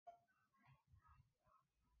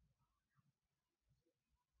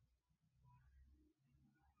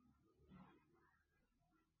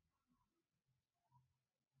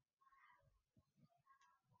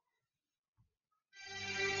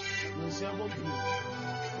Siamo più.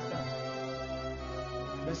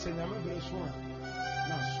 Le segniamo per suono.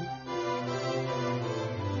 Nasu.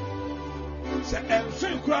 Se enso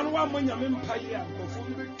kura no wa manya me mpaye ankofo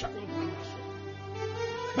bi twa nkanaso.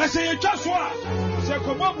 Ma se ye twa so a se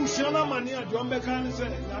ko babu siana mane ade on beka ne se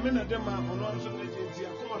nyame na de ma ono nso na jenti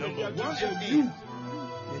akoma be dia twa se you.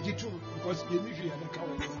 Ye jitu because ye mi hwe ya beka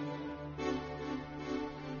wo.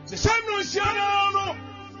 The same no siana no.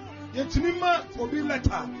 Ye timi ma obi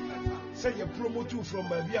letter. Say you promote you from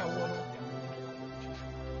baby a wo no.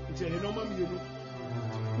 Nti ye no ma mi no.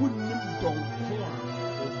 Wouldn't don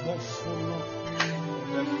for Buffalo.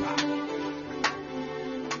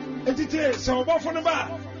 It is so Buffalo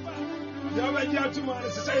bar. The other year to my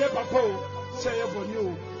say, Papa, say for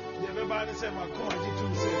you. Everybody say, my car, you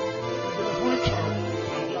to say,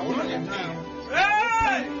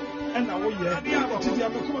 and now we are here.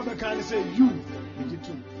 Come and say, you, you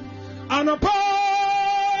too. And upon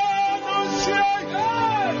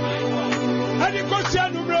and you go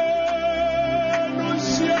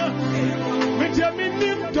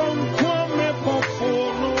don't come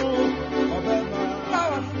Buffalo.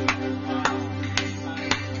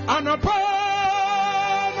 And upon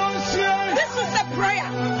this is a prayer.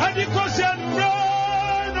 And you go say, and upon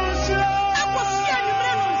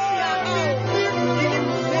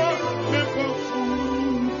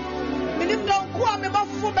and you go say,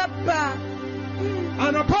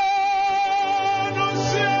 and a burn on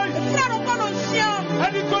sea,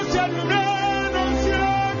 and the question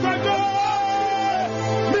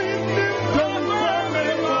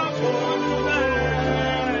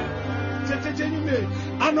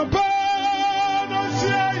and a burn on sea,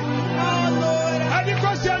 and the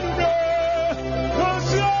question don't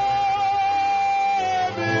see.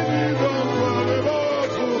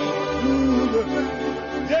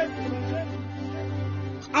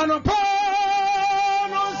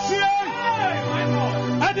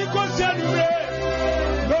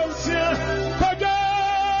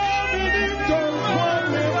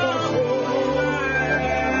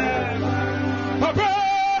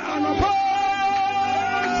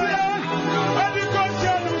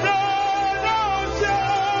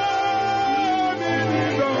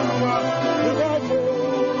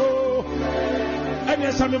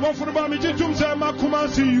 I'm going for the bomb. It's just to come and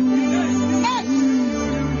see you.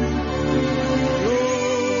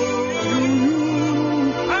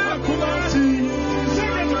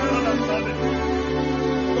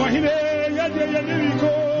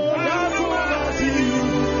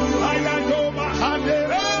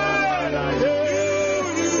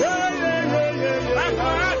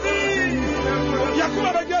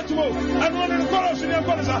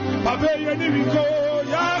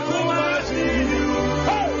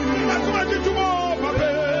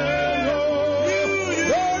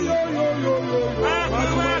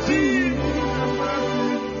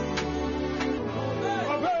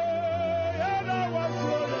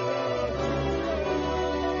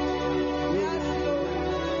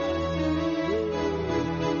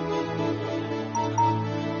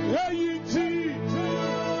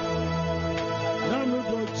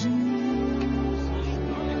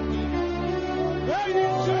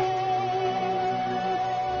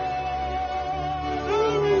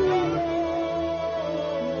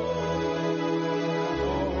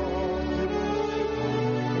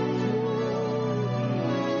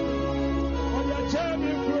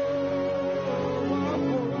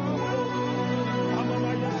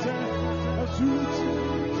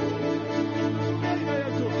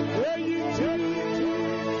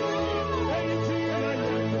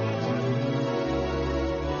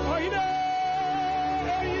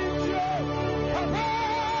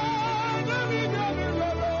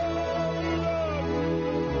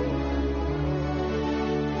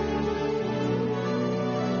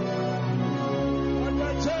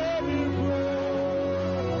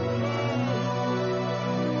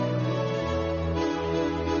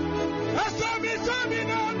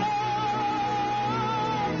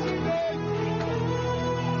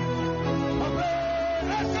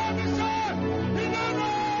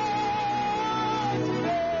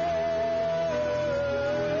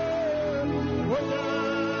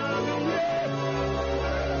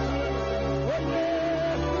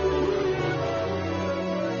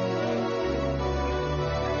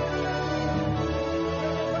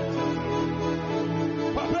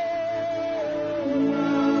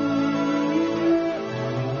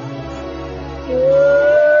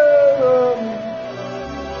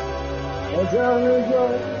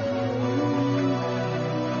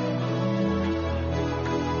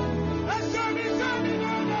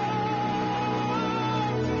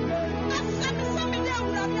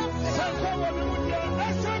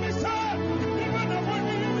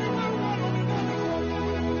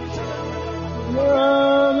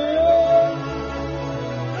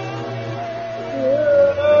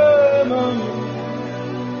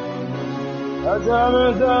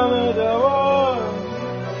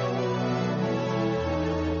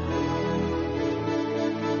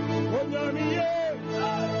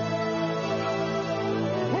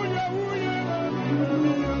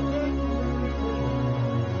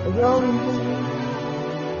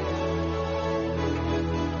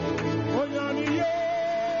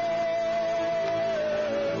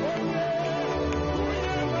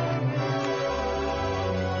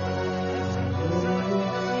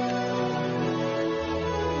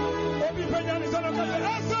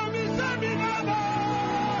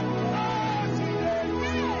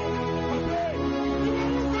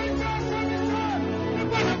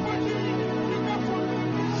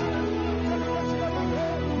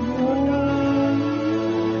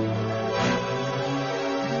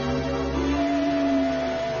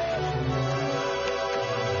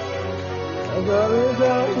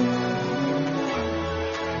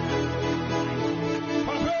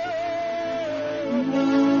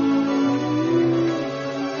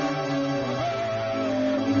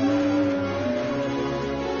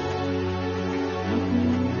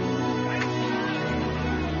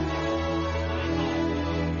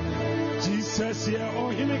 Jesus, yeah, oh,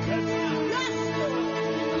 he make it.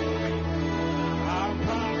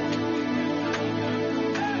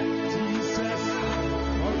 Jesus,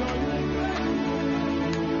 oh,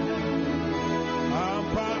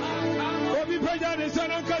 oh, be pregnant, is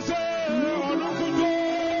an uncle,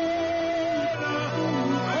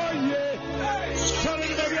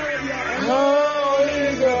 oh,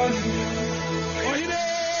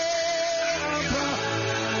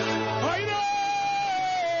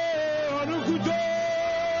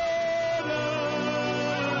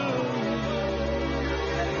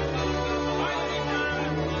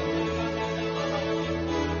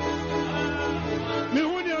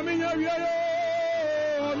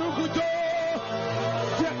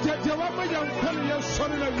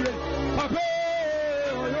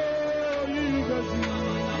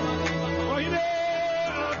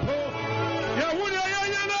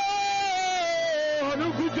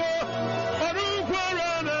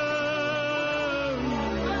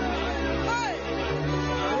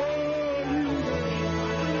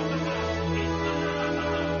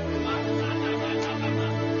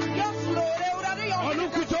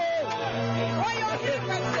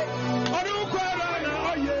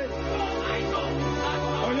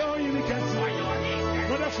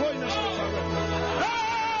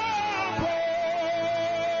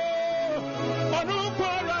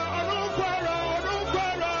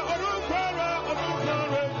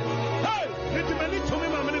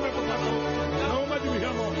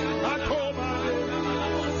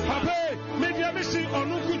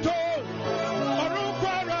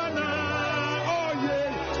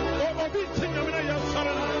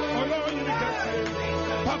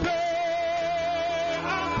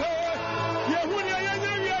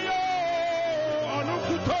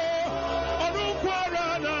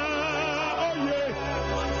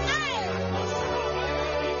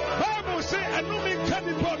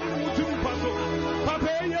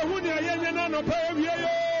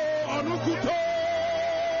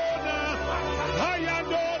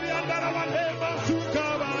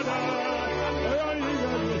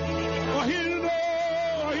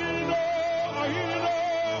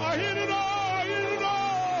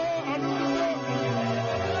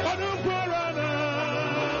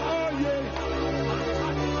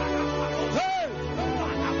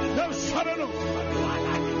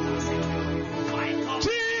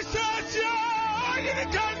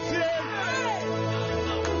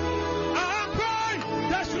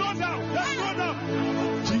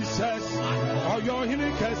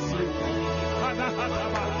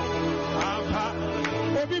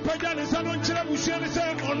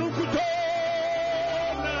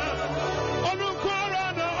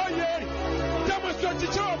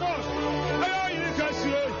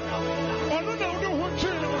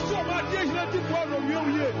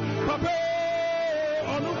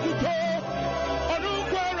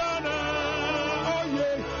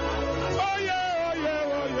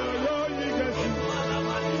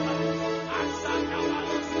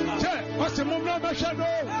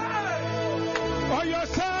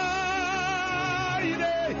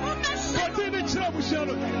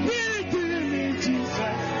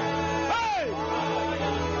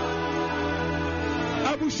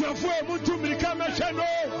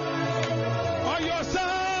 yeah,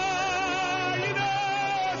 sorry,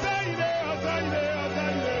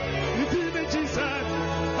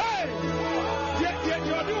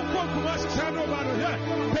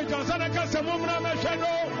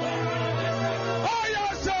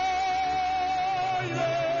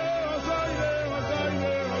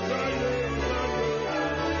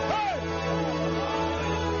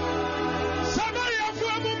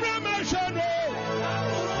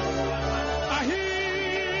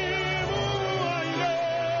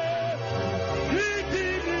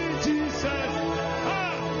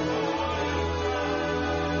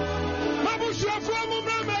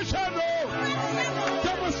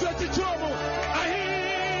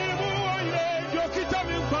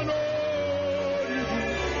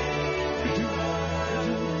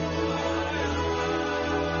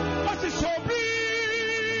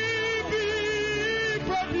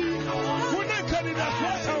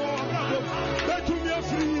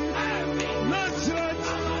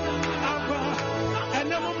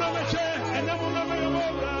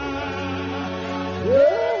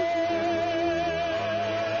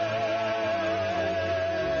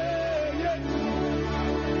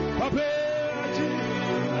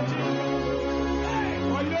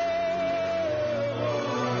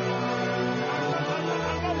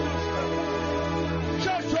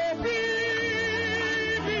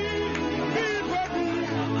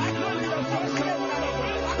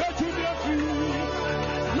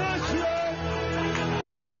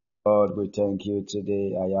 Lord, we thank you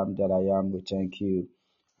today. I am that I am. We thank you.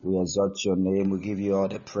 We exalt your name. We give you all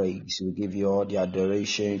the praise. We give you all the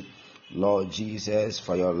adoration, Lord Jesus,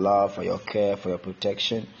 for your love, for your care, for your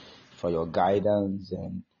protection, for your guidance,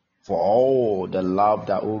 and for all the love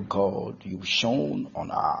that, oh God, you've shown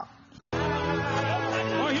on our.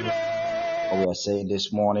 What we are saying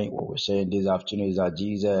this morning, what we're saying this afternoon is that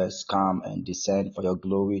Jesus, come and descend for your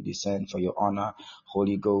glory, descend for your honor.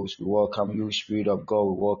 Holy Ghost, we welcome you. Spirit of God,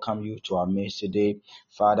 we welcome you to our midst today.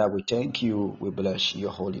 Father, we thank you. We bless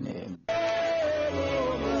your holy name.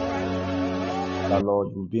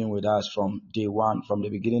 Lord, you've been with us from day one, from the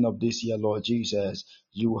beginning of this year, Lord Jesus.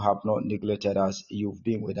 You have not neglected us. You've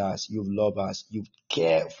been with us. You've loved us. You've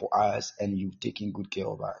cared for us, and you've taken good care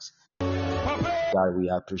of us. God, we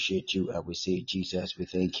appreciate you, and we say, Jesus, we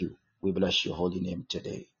thank you. We bless your holy name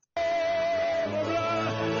today.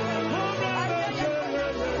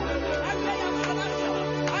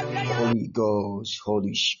 Holy Ghost,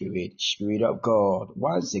 Holy Spirit, Spirit of God,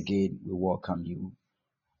 once again, we welcome you.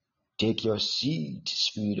 Take your seat,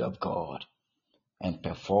 Spirit of God, and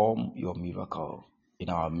perform your miracle in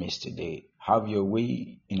our midst today. Have your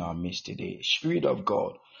way in our midst today. Spirit of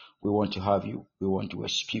God, we want to have you. We want to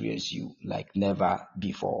experience you like never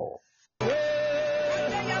before.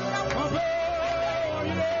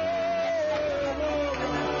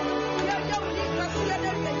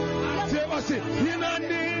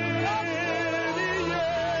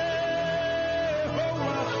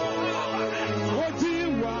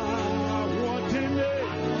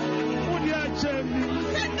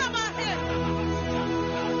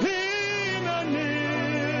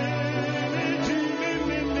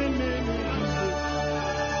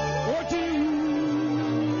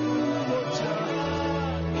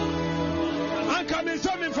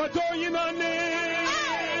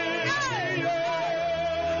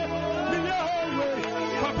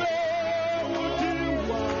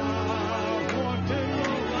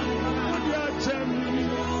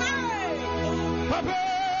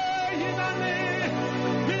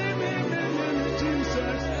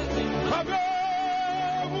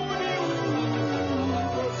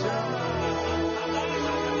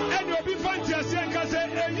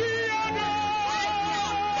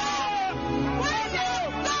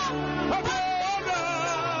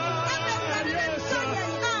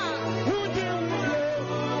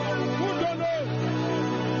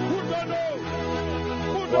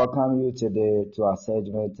 Welcome you today to our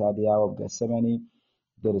segment at the hour of Gethsemane.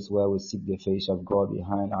 That is where we seek the face of God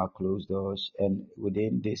behind our closed doors. And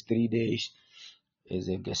within these 3 days is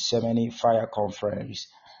a Gethsemane Fire Conference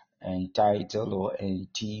entitled or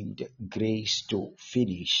themed Grace to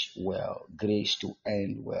Finish Well, Grace to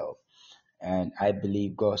End Well. And I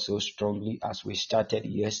believe God so strongly as we started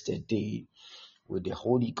yesterday with the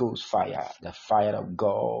Holy Ghost fire, the fire of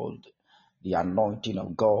God, the anointing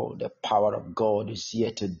of God, the power of God is here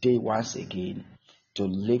today once again to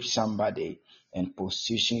lift somebody and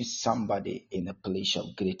position somebody in a place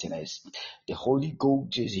of greatness. The Holy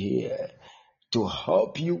Ghost is here to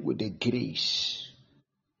help you with the grace,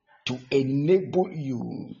 to enable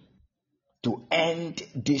you to end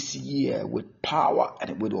this year with power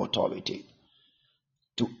and with authority,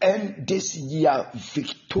 to end this year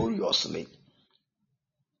victoriously,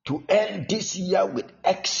 to end this year with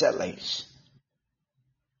excellence.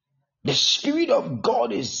 The Spirit of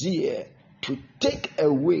God is here to take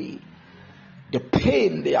away the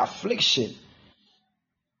pain, the affliction,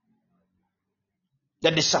 the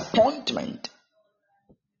disappointment,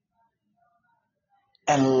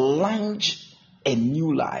 and launch a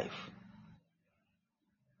new life.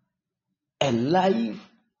 A life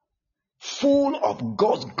full of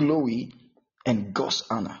God's glory and God's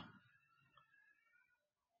honor.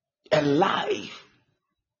 A life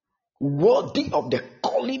worthy of the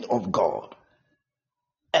calling of God.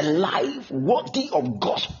 a life worthy of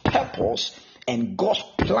God's purpose and God's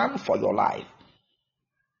plan for your life.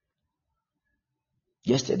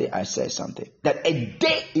 Yesterday I said something, that a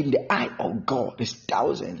day in the eye of God is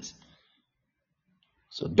thousands.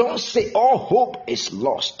 So don't say all hope is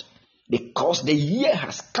lost, because the year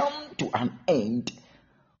has come to an end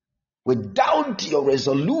without your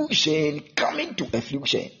resolution coming to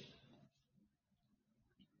affliction.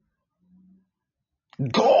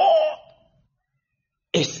 God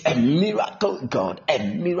is a miracle God, a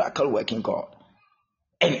miracle working God.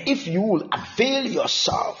 And if you will avail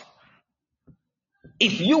yourself,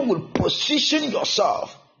 if you will position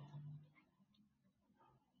yourself,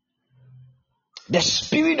 the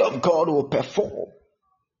Spirit of God will perform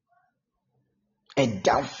a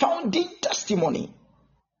dumbfounding testimony.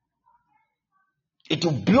 It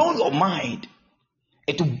will blow your mind.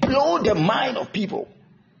 It will blow the mind of people.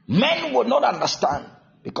 Men will not understand,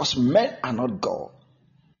 because men are not God.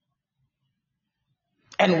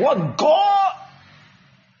 And what God,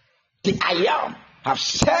 the I Am, have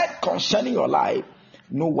said concerning your life,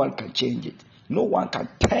 no one can change it. No one can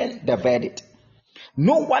turn the verdict.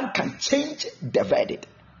 No one can change the verdict.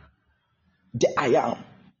 The I Am,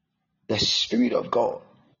 the Spirit of God,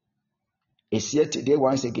 is here today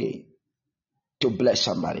once again to bless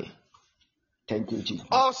somebody. Thank you, Jesus.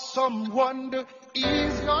 Awesome wonder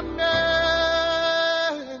is your name.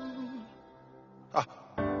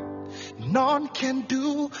 None can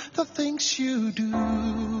do the things you do.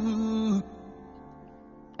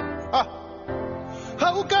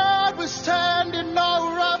 Oh God, we stand in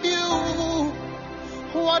awe of you.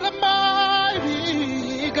 What a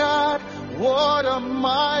mighty God. What a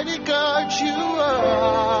mighty God you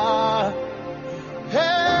are.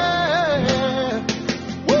 Hey.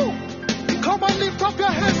 Woo. Come on, lift up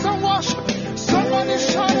your hands and worship. Somebody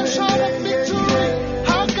shout a victory.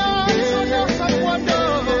 How God is an awesome wonder.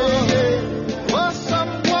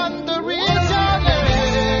 Awesome wonder is your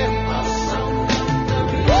name.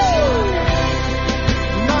 Woo.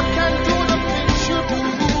 None can do the things you do.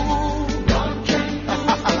 None can do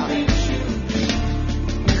the things you do.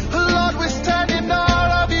 Lord, we stand in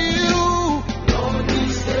awe of you. Lord, we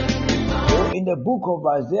stand in awe. In the book of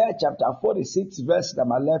Isaiah chapter 46 verse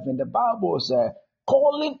number 11, the Bible says,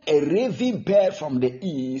 calling a raving bird from the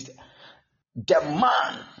east, the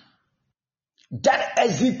man that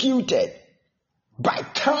executed by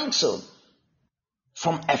counsel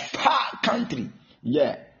from a far country.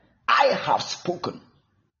 Yeah, I have spoken.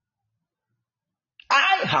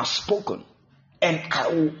 I have spoken, and I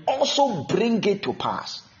will also bring it to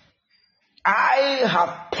pass. I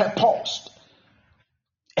have purposed,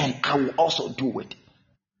 and I will also do it.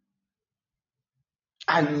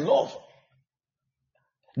 I love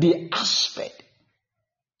the aspect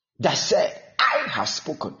that said, I have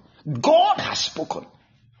spoken. God has spoken.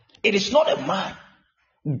 It is not a man.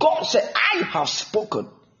 God said, I have spoken,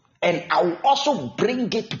 and I will also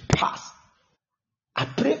bring it to pass. I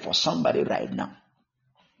pray for somebody right now,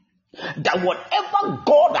 that whatever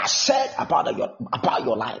God has said about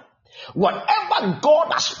your life, whatever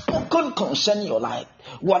God has spoken concerning your life,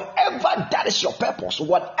 whatever that is your purpose,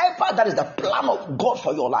 whatever that is the plan of God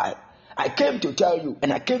for your life, I came to tell you,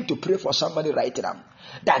 and I came to pray for somebody right now,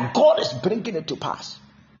 that God is bringing it to pass.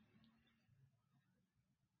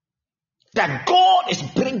 That God is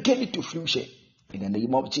bringing it to fruition in the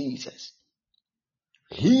name of Jesus.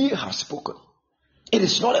 He has spoken. It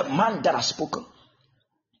is not a man that has spoken.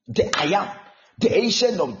 The I Am, the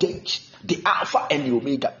Ancient of Days, the Alpha and the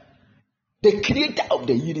Omega, the Creator of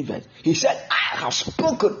the universe. He said, I have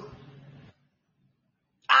spoken.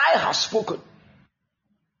 I have spoken.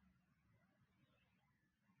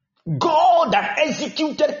 God that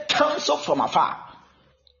executed counsel from afar.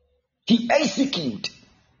 He executed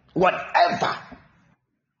whatever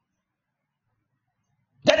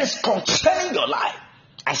that is concerning your life.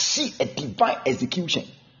 I see a divine execution.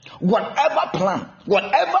 Whatever plan,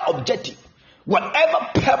 whatever objective, whatever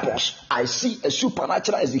purpose, I see a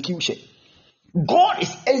supernatural execution. God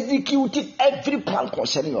is executing every plan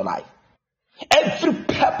concerning your life. Every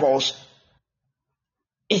purpose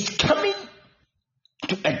is coming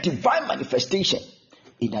to a divine manifestation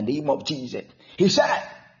in the name of Jesus. He said,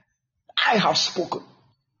 I have spoken.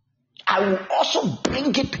 I will also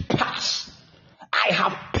bring it to pass. I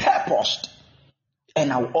have purposed,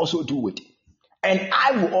 and I will also do it. And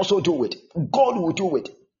I will also do it. God will do it.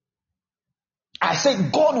 I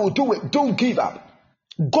said, God will do it. Don't give up.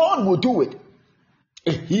 God will do it.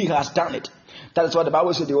 He has done it. That is what the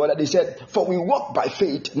Bible said. The other day said, for we walk by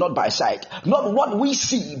faith, not by sight. Not what we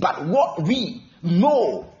see, but what we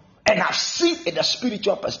know and have seen in the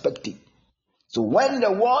spiritual perspective. So when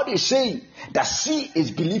the world is saying that see is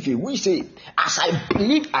believing, we say, as I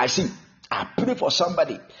believe, I see. I pray for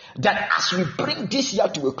somebody that as we bring this year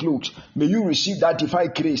to a close, may you receive that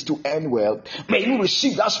divine grace to end well. May you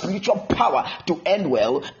receive that spiritual power to end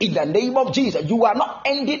well in the name of Jesus. You are not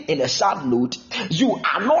ending in a sad note. You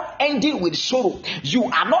are not ending with sorrow. You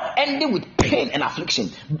are not ending with pain and affliction,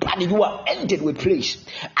 but you are ending with praise.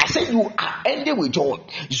 I say you are ending with joy.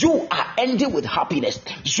 You are ending with happiness.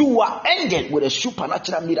 You are ending with a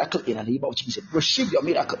supernatural miracle in the name of Jesus. Receive your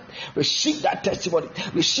miracle. Receive that testimony.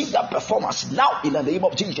 Receive that performance now in the name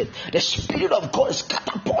of Jesus. The Spirit of God is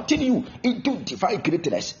catapulting you into divine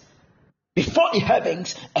greatness before the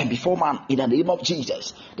heavens and before man in the name of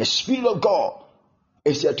Jesus. The Spirit of God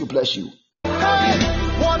is here to bless you. Hey,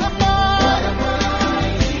 what a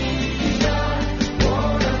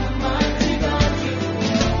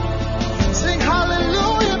sing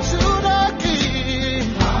hallelujah to the King.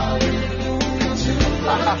 Hallelujah to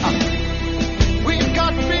the King. We've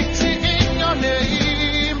got victory in your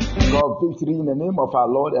name. God, victory in the name of our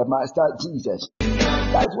Lord and Master Jesus.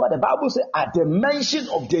 That's what the Bible says. At the mention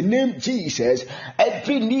of the name Jesus,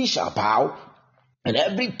 every knee shall bow and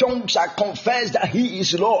every tongue shall confess that He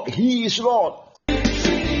is Lord. He is Lord. At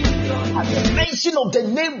the mention of the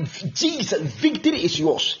name Jesus, victory is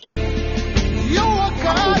yours.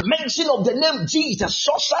 At the mention of the name Jesus,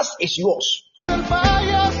 success is yours.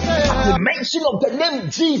 At the mention of the name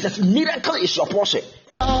Jesus, miracle is your portion.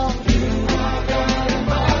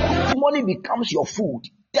 Testimony becomes your food.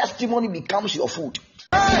 Testimony becomes your food.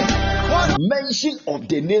 Mention of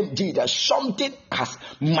the name Jesus, something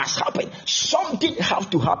must happen. Something have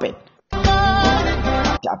to happen. What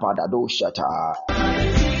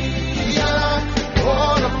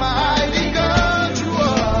a mighty God you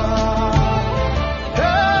are.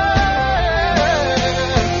 Hey,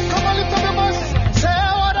 come on, lift up your voice. Say,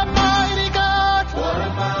 what a mighty God. What a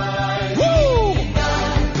mighty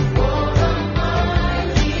God. What a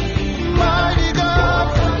mighty God.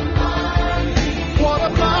 What a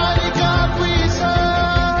mighty God we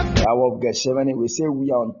serve. The hour of Gethsemane, we say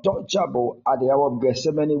we are untouchable. At the hour of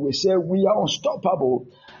Gethsemane, we say we are unstoppable.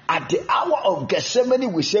 At the hour of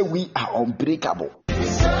Gethsemane, we say we are unbreakable.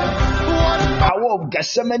 Hour of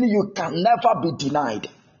Gethsemane, you can never be denied.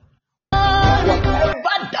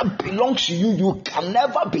 Whatever that belongs to you, you can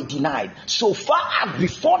never be denied. So far as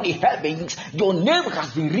before the heavens, your name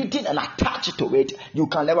has been written and attached to it, you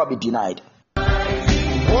can never be denied.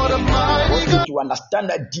 What a mighty God. To understand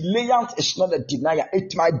that delayance is not a denier.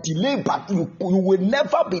 It might delay, but you will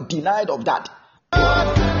never be denied of that.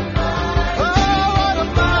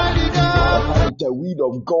 The will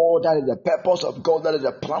of God, that is the purpose of God, that is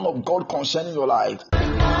the plan of God concerning your life.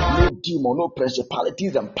 No demon, no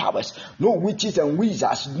principalities and powers, no witches and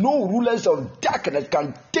wizards, no rulers of darkness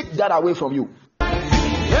can take that away from you.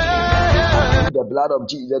 The blood of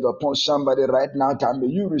Jesus upon somebody right now, and may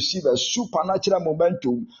you receive a supernatural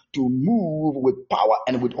momentum to move with power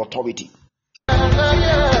and with authority.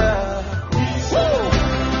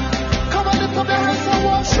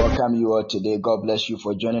 Welcome you all today. God bless you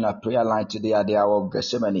for joining our prayer line today at the hour of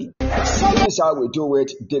Gethsemane. This is how we do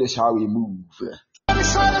it. This is how we move. The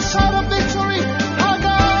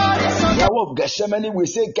hour of Gethsemane, we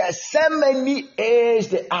say Gethsemane is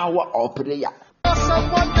the hour of prayer.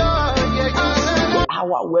 The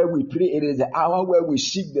hour where we pray, it is the hour where we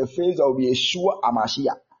seek the face of Yeshua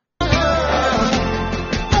HaMashiach.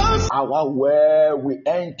 Hour where we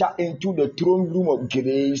enter into the throne room of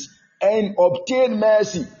grace and obtain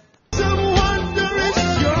mercy.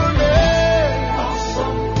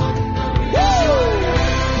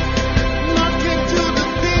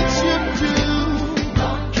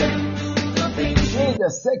 The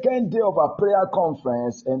second day of our prayer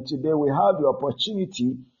conference, and today we have the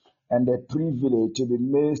opportunity and the privilege to be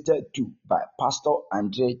ministered to by Pastor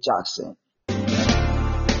Andrea Jackson.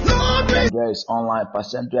 Andrea is online.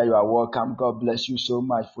 Pastor Andrea, you are welcome. God bless you so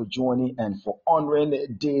much for joining and for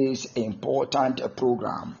honoring this important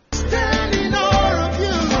program. God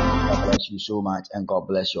bless you so much, and God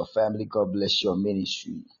bless your family. God bless your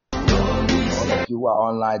ministry. All of you who are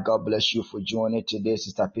online, God bless you for joining today.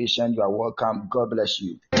 Sister Patient, you are welcome. God bless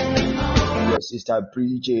you. Yes, Sister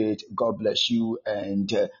Bridget, God bless you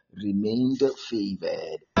and remain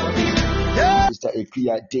favored. Sister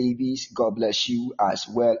Ekia Davis, God bless you, as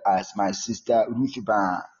well as my sister Ruth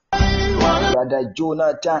Ban. Brother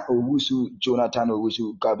Jonathan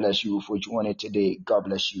Owusu, God bless you for joining today. God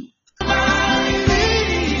bless you.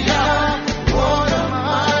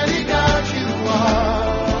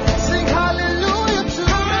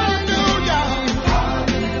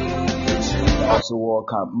 also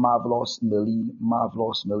welcome Marvelous Meline.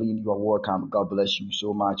 Marvelous Meline, you are welcome. God bless you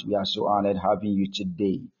so much. We are so honored having you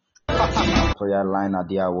today. Prayer line at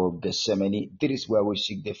the hour of Gethsemane. This is where we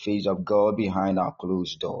seek the face of God behind our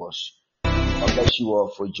closed doors. God bless you all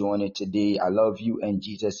for joining today. I love you, and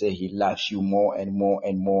Jesus said He loves you more and more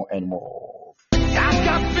and more and more. I've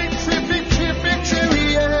got victory, victory,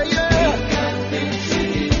 victory, yeah, yeah.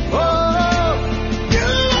 Oh,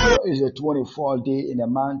 Tomorrow is the 24th day in the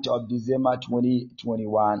month of December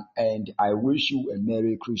 2021, and I wish you a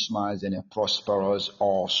Merry Christmas and a prosperous,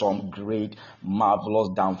 awesome, great, marvelous,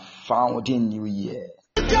 dumbfounding New Year.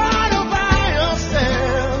 you got all by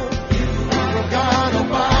yourself. You got all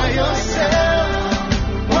by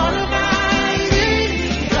yourself. What a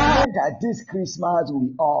mighty God. That this Christmas will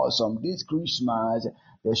be awesome. This Christmas,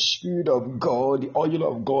 the Spirit of God, the oil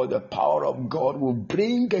of God, the power of God will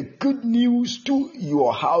bring a good news to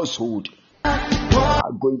your household. You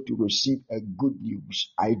are going to receive a good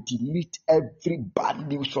news. I delete every bad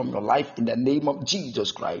news from your life in the name of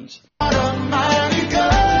Jesus Christ. What a mighty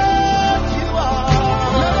God you are.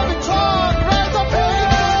 Let me talk, raise up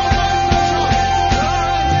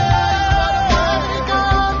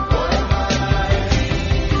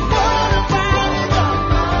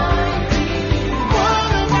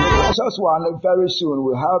Precious one, very soon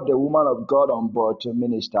we'll have the woman of God on board to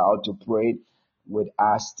minister or to pray with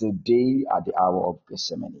us today at the hour of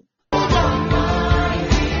Gethsemane.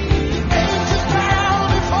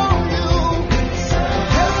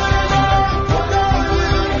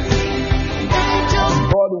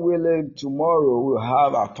 God willing, tomorrow we'll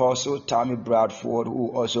have Apostle Tammy Bradford who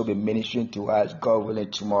will also be ministering to us, God willing,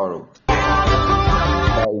 tomorrow.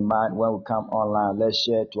 Amen. When we come online, let's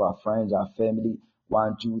share to our friends, our family,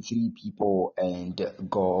 1, 2, 3 people, and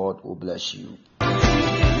God will bless you.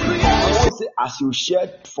 As you share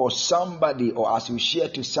for somebody or as you share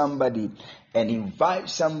to somebody and invite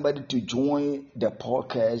somebody to join the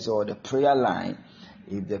podcast or the prayer line,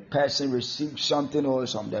 if the person receives something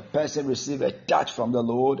awesome, the person receives a touch from the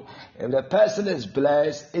Lord, if the person is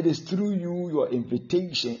blessed, it is through you, your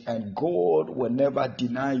invitation, and God will never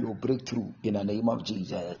deny your breakthrough in the name of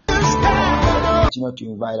Jesus. Continue to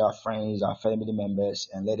invite our friends, our family members,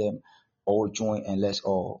 and let them all join, and let's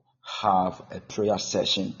all have a prayer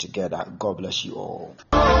session together. God bless you all.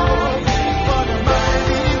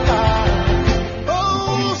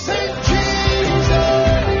 Oh, Saint Jesus,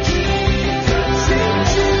 Saint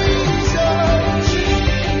Jesus,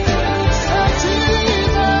 Saint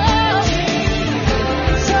Jesus,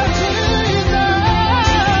 Saint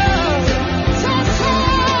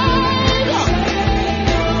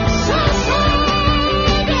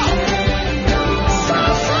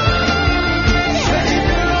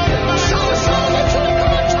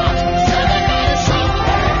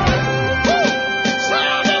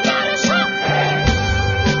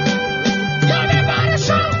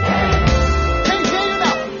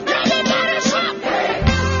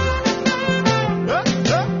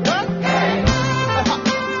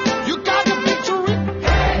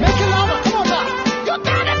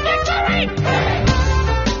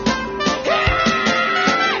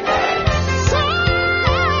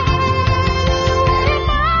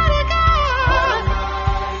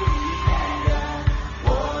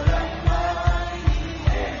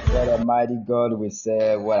Mighty God we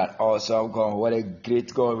serve, what an awesome God, what a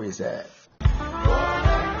great God we serve.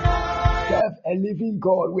 Serve a living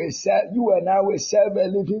God we serve. You and I we serve a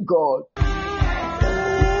living God.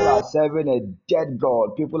 People are serving a dead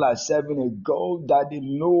God. People are serving a God that they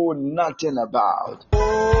know nothing about.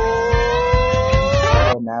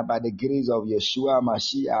 And now by the grace of Yeshua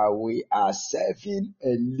Mashiach, we are serving a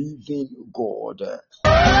living God.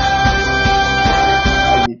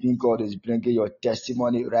 Living God is bringing your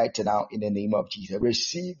testimony right now in the name of Jesus.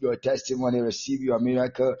 Receive your testimony, receive your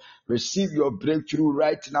miracle, receive your breakthrough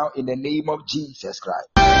right now in the name of Jesus Christ.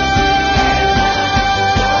 I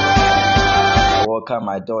welcome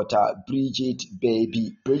my daughter, Bridget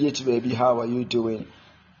Baby. Bridget Baby, how are you doing?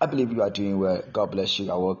 I believe you are doing well. God bless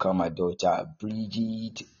you. I welcome my daughter,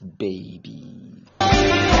 Bridget Baby.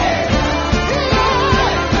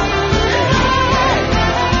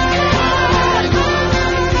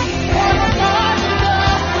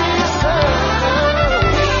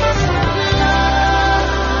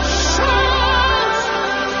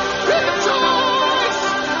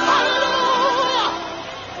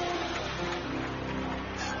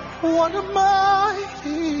 What a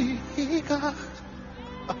mighty God.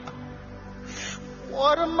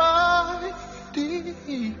 What a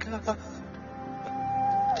mighty God.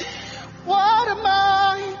 What a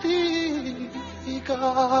mighty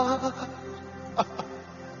God.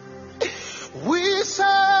 We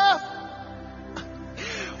serve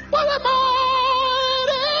a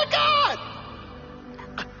mighty God.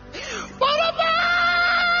 What a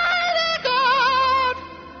mighty God.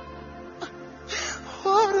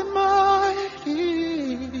 What a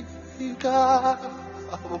mighty God.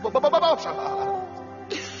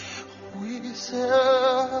 We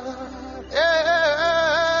serve.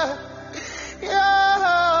 Yeah. Yeah.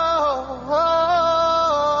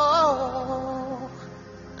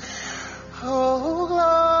 Oh, glory.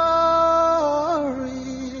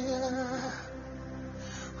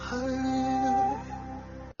 Hallelujah.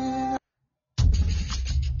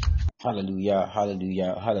 Hallelujah,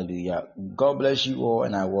 hallelujah, hallelujah. God bless you all,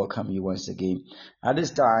 and I welcome you once again. At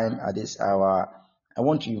this time, at this hour, I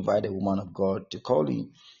want to invite a woman of God to call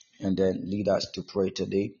in and then lead us to pray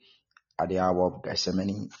today at the hour of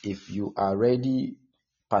Gethsemane. If you are ready,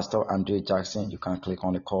 Pastor Andrea Jackson, you can click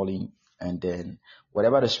on the calling, and then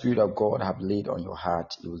whatever the Spirit of God have laid on your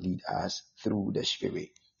heart, He will lead us through the Spirit.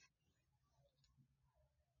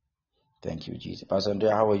 Thank you, Jesus. Pastor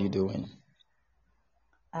Andrea, how are you doing?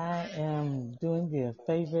 I am doing good.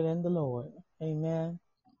 Favored in the Lord. Amen.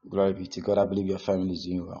 Glory be to God. I believe your family is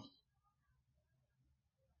doing well.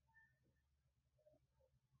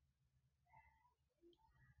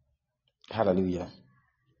 Hallelujah.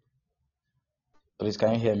 Please,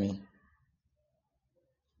 can you hear me?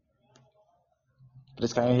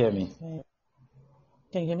 Please, can you hear me?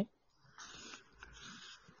 Can you hear me?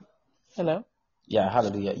 Hello? Yeah,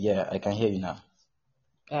 hallelujah. Yeah, I can hear you now.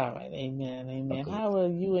 All right. Amen. Amen. Okay. How are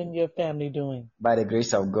you and your family doing? By the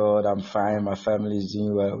grace of God, I'm fine. My family is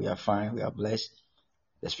doing well. We are fine. We are blessed.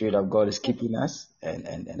 The Spirit of God is keeping us, and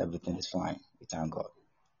everything is fine. We thank God.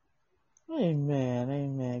 Amen.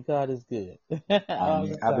 Amen. God is good. All Amen.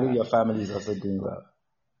 the I believe time. your family is also doing well.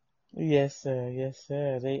 Yes, sir. Yes,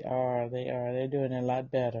 sir. They are. They are. They're doing a lot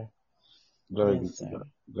better. Glory be Yes, to sir. God.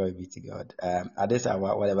 Glory be to God. At this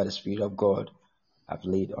hour, whatever the Spirit of God have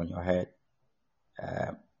laid on your head,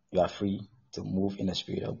 you are free to move in the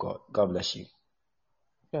Spirit of God. God bless you.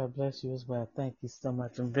 God bless you as well. Thank you so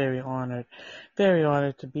much. I'm very honored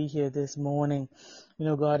to be here this morning. You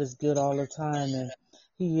know, God is good all the time, and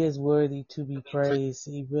He is worthy to be praised.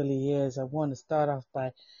 He really is. I want to start off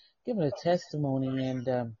by giving a testimony,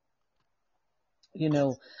 and you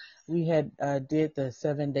know, we had did the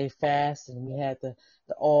 7-day fast, and we had the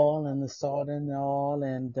oil and the salt and the oil,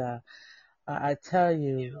 and I tell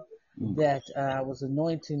you Mm, that I was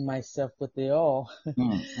anointing myself with the oil. mm,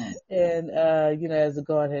 mm, And, as the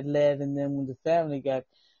God had led, and then when the family got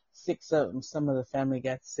sick, some of the family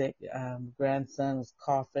got sick. Grandson was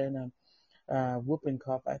coughing, whooping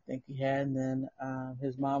cough, I think he had. And then,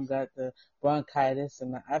 his mom got the bronchitis,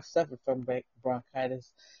 and I've suffered from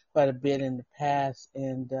bronchitis quite a bit in the past.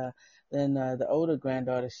 And, then, the older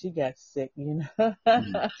granddaughter, she got sick, mm,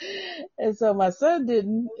 And so my son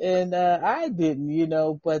didn't, and, I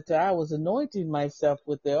didn't, but I was anointing myself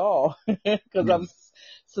with the oil because I'm mm,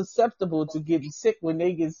 susceptible to getting sick when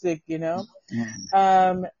they get sick. mm,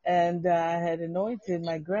 And I had anointed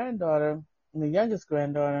my granddaughter, the youngest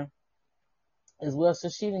granddaughter, as well, so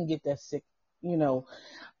she didn't get that sick, you know.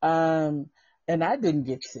 Um, and I didn't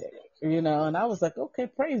get sick, and I was like, okay,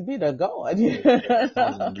 praise be to God.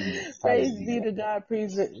 hallelujah. Praise be Hallelujah. to God.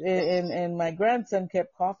 And my grandson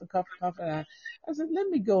kept coughing, coughing, coughing. And I said, let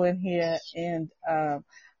me go in here, and I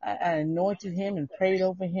anointed him and prayed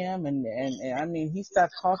over him. And I mean, he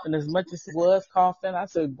stopped coughing as much as he was coughing. I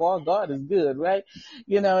said, boy, God is good, right?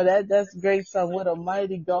 That's great, son. What a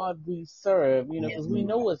mighty God we serve, because we Hallelujah.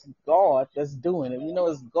 know it's God that's doing it. We know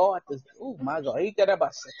it's God oh my God,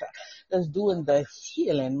 that's doing the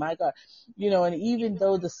healing, my God. And even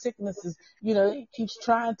though the sickness is, it keeps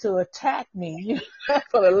trying to attack me,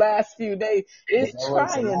 for the last few days, There's it's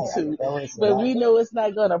always a trying light. to, There's always a but light. we know it's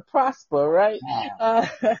not going to prosper, right? Ah, Uh,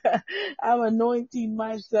 I'm anointing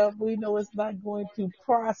myself. We know it's not going to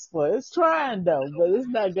prosper. It's trying though, but it's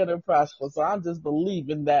not going to prosper. So I'm just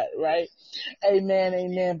believing that, right? Amen,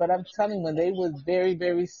 amen. But I'm telling you, when they was very,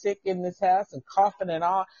 very sick in this house and coughing and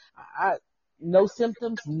all, I no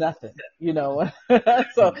symptoms, nothing.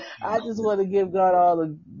 So I just want to give God all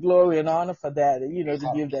the glory and honor for that,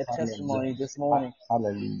 to give that testimony this morning.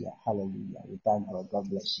 hallelujah. Hallelujah. We thank God. God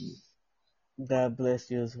bless you. God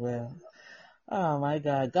bless you as well. Oh my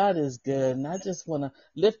God, God is good, and I just want to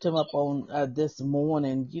lift him up on this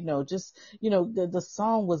morning. The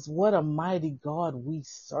song was "What a Mighty God We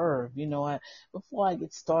Serve." Before I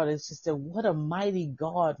get started, it's just that what a mighty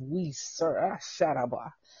God we serve. Ah,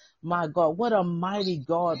 Sharaba. My God, what a mighty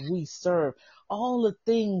God we serve. all the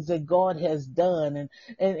things that God has done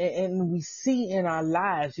and we see in our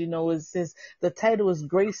lives. It says the title is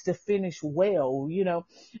Grace to Finish Well,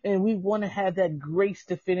 and we want to have that grace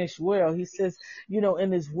to finish well. He says,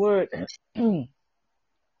 in his word,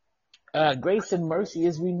 grace and mercy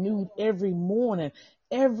is renewed every morning.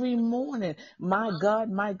 Every morning, my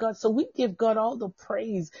God, my God. So we give God all the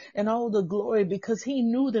praise and all the glory because he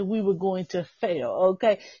knew that we were going to fail.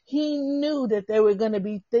 Okay. He knew that there were going to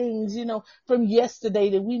be things, from yesterday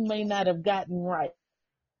that we may not have gotten right.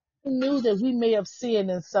 Knew that we may have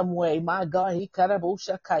sinned in some way. My God, he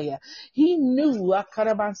knew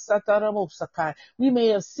we may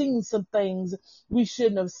have seen some things we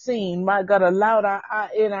shouldn't have seen. My God, allowed our eye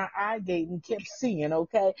in our eye gate and kept seeing,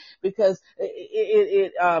 okay? Because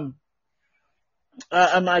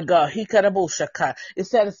my God, it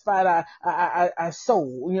satisfied our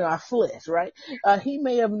soul, our flesh, right? He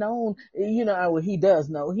may have known, well, he does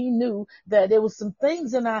know. He knew that there was some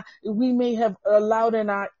things we may have allowed in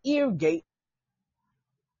our ear gate.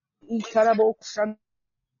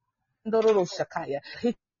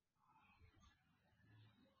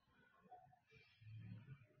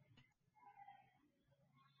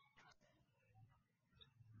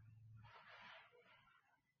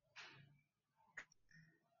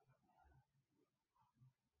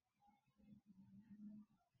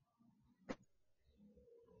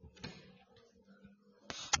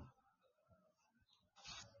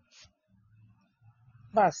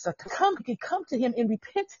 Come to him in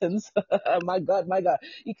repentance. My God, my God.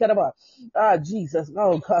 Jesus.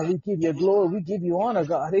 Oh God, we give you glory. We give you honor,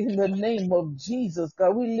 God. In the name of Jesus,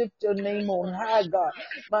 God, we lift your name on high, God.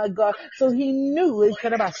 My God. So he knew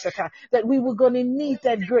that we were going to need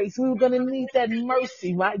that grace. We were going to need that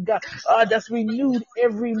mercy, my God. That's renewed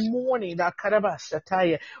every morning.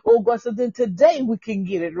 Oh God, so then today we can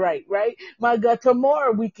get it right, right? My God,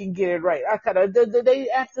 tomorrow we can get it right. The day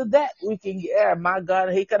after that we can get, my God,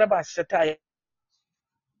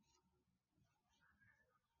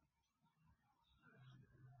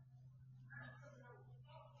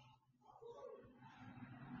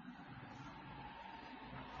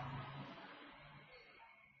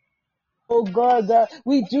 oh God,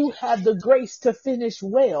 we do have the grace to finish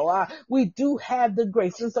well. We do have the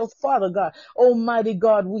grace. And so, Father God, Almighty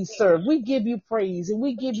God, we serve. We give you praise and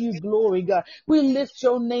we give you glory, God. We lift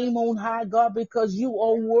your name on high, God, because you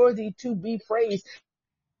are worthy to be praised.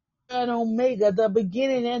 And Omega, the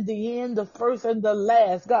beginning and the end, the first and the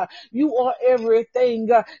last, God. You are everything,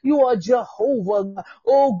 God. You are Jehovah, God.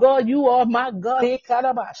 Oh God, you are my God.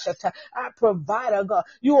 Our provider, God.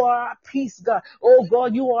 You are our peace, God. Oh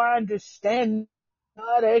God, you are our understanding,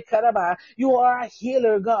 God. You are our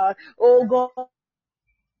healer, God. Oh God.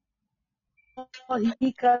 You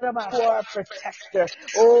are a protector.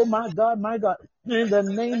 Oh my God, my God. In the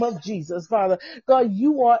name of Jesus, Father. God,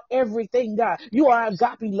 you are everything, God. You are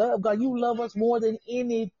agape love, God. You love us more than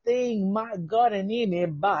anything, my God, and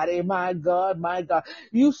anybody, my God, my God.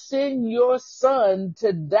 You send your son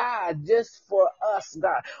to die just for us,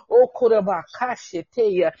 God. Oh,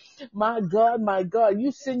 Kurabakasheteya. My God, my God.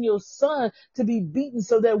 You send your son to be beaten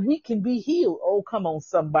so that we can be healed. Oh, come on,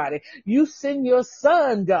 somebody. You send your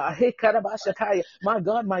son, God. Hey, Karabashataya. My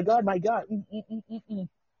God, my God, my God.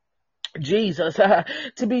 Jesus,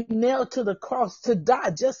 to be nailed to the cross, to die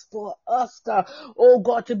just for us, God. Oh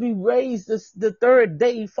God, to be raised the third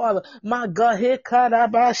day, Father. My God,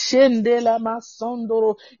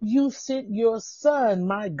 you sent your son,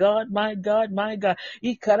 my God, my God, my God,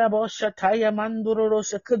 to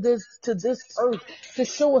this earth to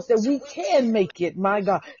show us that we can make it, my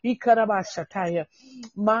God.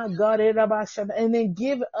 My God, and then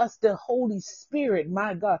give us the Holy Spirit,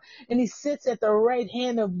 my God. And he sits at the right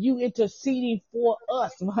hand of you interceding for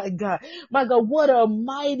us, my God. My God, what a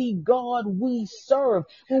mighty God we serve.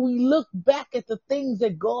 When we look back at the things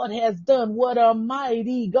that God has done, what a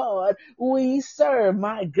mighty God we serve,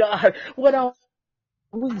 my God. What a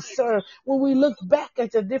we serve. When we look back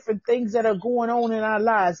at the different things that are going on in our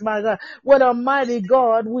lives, my God, what a mighty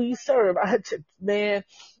God we serve. Man.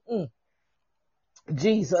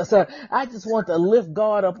 Jesus, I just want to lift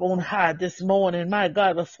God up on high this morning. My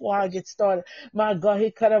God, before I get started, my God,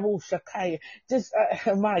 just,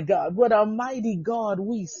 my God, what a mighty God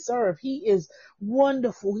we serve. He is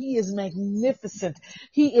wonderful. He is magnificent.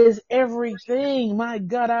 He is everything. My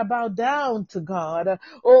God, I bow down to God.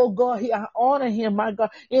 Oh God, I honor him, my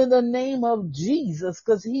God, in the name of Jesus,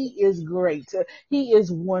 because he is great. He is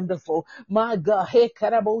wonderful. My God,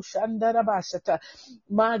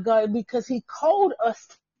 my God, because he called us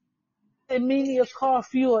and many are called,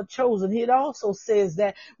 few are chosen. It also says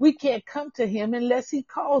that we can't come to him unless he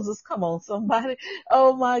calls us. Come on, somebody.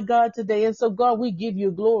 Oh my God, today. And so God, we give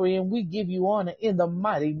you glory and we give you honor in the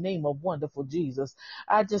mighty name of wonderful Jesus.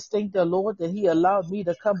 I just thank the Lord that he allowed me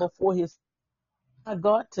to come before his my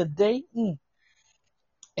God today.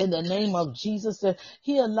 In the name of Jesus, that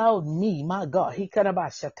he allowed me, my God, he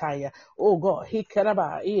karabashataya. Oh God, he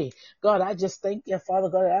karaba. God, I just thank you, Father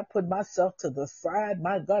God. I put myself to the side,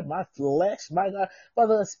 my God, my flesh, my God,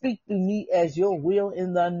 Father, speak to me as your will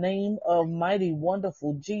in the name of mighty,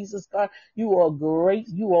 wonderful Jesus, God. You are great,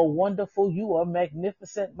 you are wonderful, you are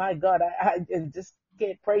magnificent, my God. I just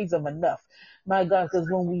can't praise him enough, my God, because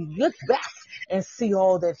when we look back and see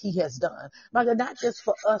all that he has done, my God, not just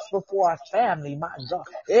for us, but for our family, my God,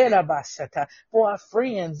 for our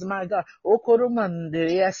friends, my God. When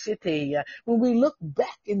we look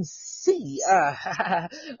back and see,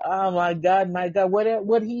 oh my God,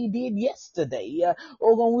 what he did yesterday,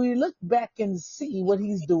 or when we look back and see what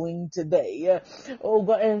he's doing today, oh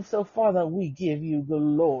God, and so Father, we give you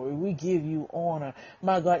glory, we give you honor,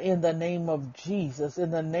 my God, in the name of Jesus,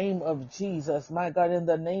 in the name of Jesus, my God, in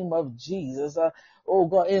the name of Jesus, oh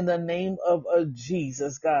God, in the name of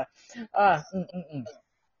Jesus, God. Ah,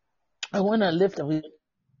 I want to lift up his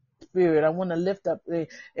spirit. I want to lift up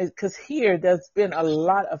because here there's been a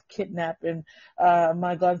lot of kidnapping,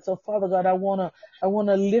 my God. So Father God, I want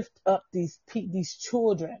to lift up these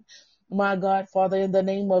children. My God, Father, in the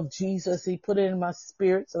name of Jesus, he put it in my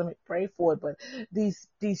spirit, so let me pray for it. But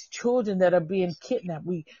these children that are being kidnapped,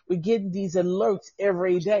 we're getting these alerts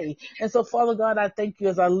every day. And so, Father God, I thank you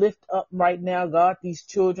as I lift up right now, God, these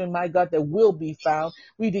children, my God, that will be found.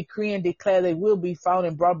 We decree and declare they will be found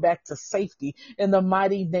and brought back to safety in the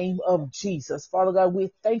mighty name of Jesus. Father God,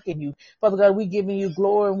 we're thanking you. Father God, we're giving you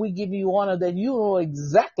glory and we give you honor that you know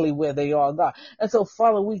exactly where they are, God. And so,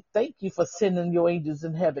 Father, we thank you for sending your angels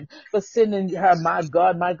in heaven, for sending her, my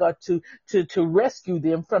God, to rescue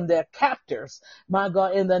them from their captors, my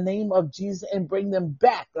God, in the name of Jesus, and bring them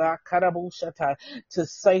back, to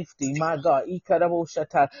safety, my God,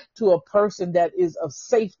 to a person that is of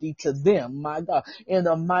safety to them, my God, in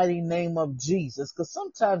the mighty name of Jesus. Because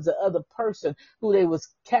sometimes the other person who they was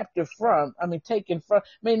captured from, taken from,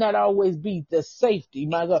 may not always be the safety,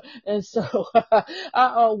 my God. And so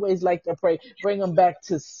I always like to pray, bring them back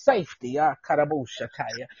to safety,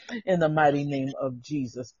 in the mighty name of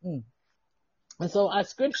Jesus. And so our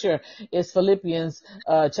scripture is Philippians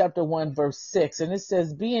chapter 1 verse 6, and it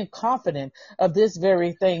says, being confident of this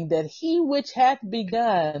very thing, that he which hath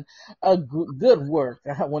begun a good work,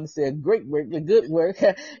 I want to say a great work, a good work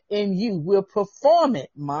in you will perform it,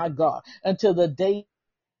 my God, until the day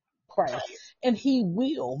Christ, and he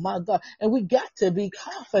will, my God. And we got to be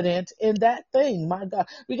confident in that thing, my God.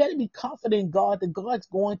 We got to be confident, God, that God's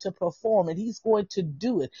going to perform it. He's going to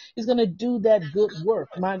do it. He's going to do that good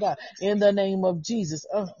work, my God, in the name of Jesus.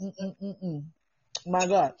 My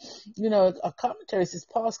God. A commentary says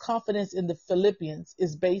Paul's confidence in the Philippians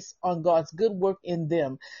is based on God's good work in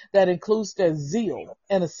them that includes their zeal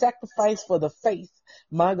and a sacrifice for the faith,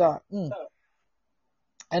 my God.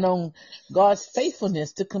 And on God's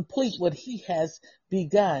faithfulness to complete what he has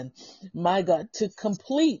begun. My God, to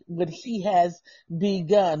complete what he has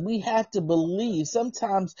begun. We have to believe.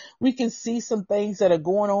 Sometimes we can see some things that are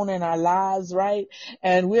going on in our lives, right?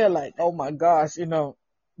 And we're like, oh my gosh,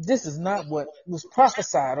 this is not what was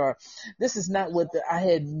prophesied, or this is not what I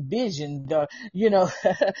had envisioned, or,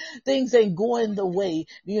 things ain't going the way,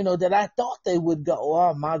 that I thought they would go.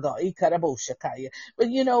 Oh my God. But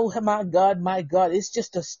my God, it's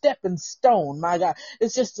just a stepping stone, my God.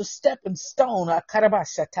 It's just a stepping stone,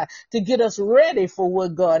 to get us ready for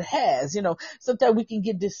what God has. Sometimes we can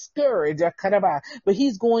get discouraged, but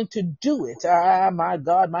he's going to do it. My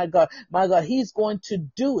God, my God, my God, he's going to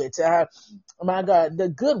do it. My God, the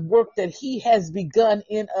good work that he has begun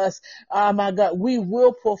in us, my God, we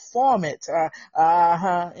will perform it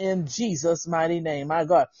in Jesus' mighty name. My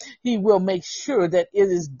God, he will make sure that it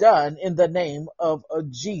is done in the name of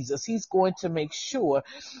Jesus. He's going to make sure,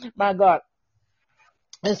 my God.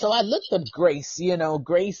 And so I looked up grace,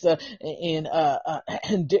 grace in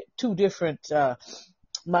two different,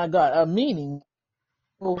 my God, meanings.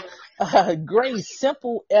 Grace,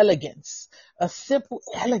 simple elegance, a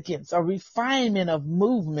refinement of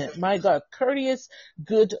movement, my God, courteous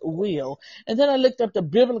goodwill. And then I looked up the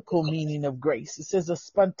biblical meaning of grace. It says a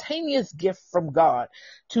spontaneous gift from God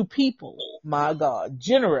to people, my God,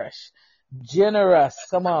 generous,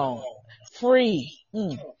 come on, free,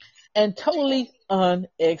 and totally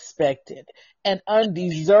unexpected and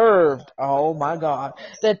undeserved, oh my God,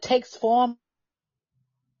 that takes form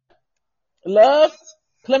love,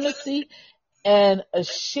 clemency, and a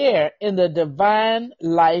share in the divine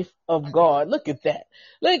life of God. Look at that.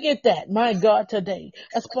 Look at that. My God, today,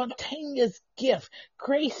 a spontaneous gift,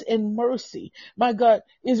 grace and mercy, my God,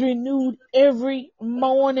 is renewed every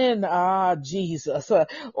morning. Ah, Jesus.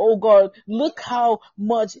 Oh God, look how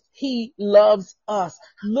much he loves us.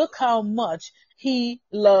 Look how much he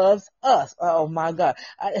loves us. Oh my God.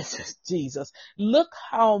 It's just Jesus. Look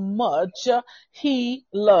how much he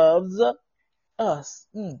loves us.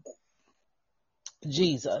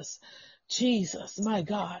 Jesus, Jesus, my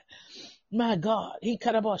God, my God. He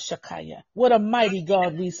cut about Shakaya. What a mighty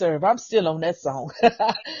God we serve. I'm still on that song.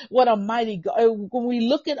 What a mighty God. When we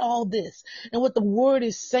look at all this and what the word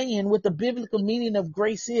is saying, what the biblical meaning of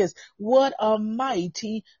grace is, what a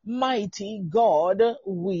mighty, mighty God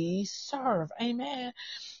we serve. Amen.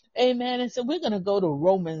 Amen. And so we're going to go to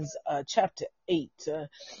Romans chapter 8.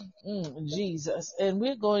 Jesus. And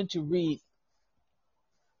we're going to read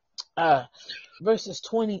verses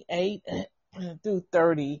 28 through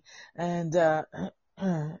 30. And I'm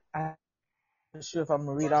not sure if I'm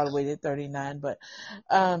going to read all the way to 39, but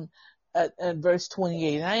at verse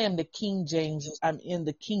 28, and I am the King James, I'm in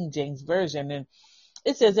the King James Version, and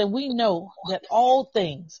it says, and we know that all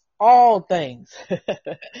things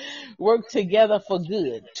work together for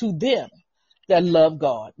good to them that love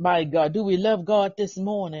God. My God, do we love God this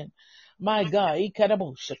morning? My God,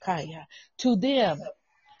 to them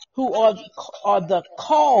who are the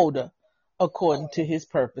called according to his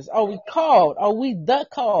purpose. Are we called? Are we the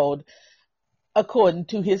called according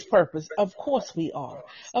to his purpose? Of course we are.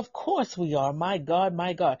 Of course we are. My God,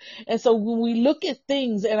 my God. And so when we look at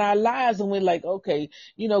things in our lives and we're like, okay,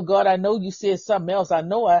 God, I know you said something else. I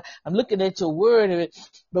know I'm looking at your word,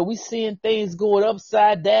 but we seeing things going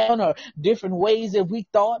upside down or different ways that we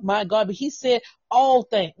thought, my God, but he said all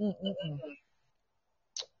things.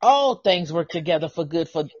 All things work together for good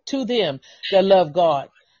to them that love God,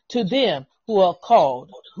 to them who are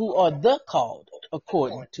the called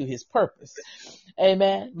according to his purpose.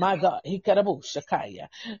 Amen. My God.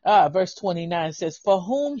 Verse 29 says, for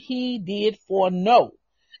whom he did foreknow,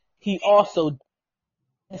 he also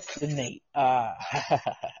destinate.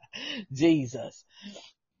 Jesus.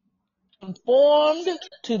 Conformed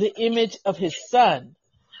to the image of his son,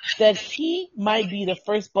 that he might be the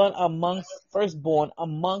firstborn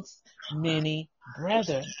amongst many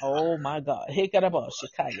brethren. Oh my God.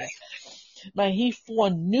 Man, he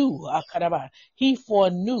foreknew.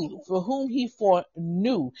 For whom he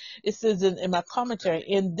foreknew. It says in my commentary,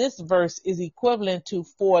 in this verse is equivalent to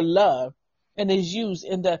for love and is used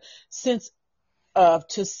in the sense of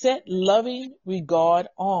to set loving regard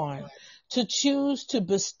on, to choose to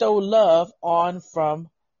bestow love on from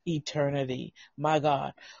eternity. My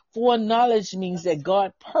God. Foreknowledge means that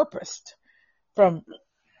God purposed from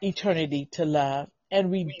eternity to love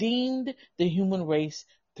and redeemed the human race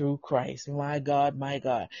through Christ. My God, my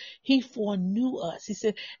God. He foreknew us. He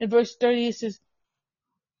said in verse 30, it says,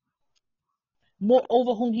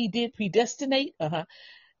 moreover whom he did predestinate,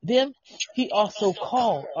 them he also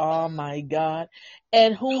called. Oh my God.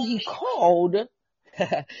 And whom he called,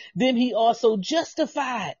 them he also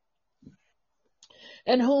justified.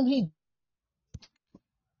 And whom he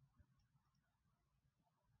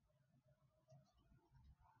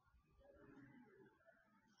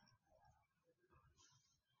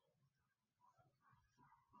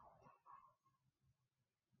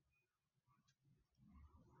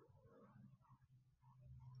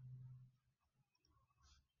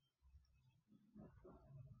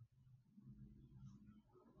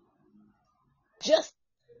just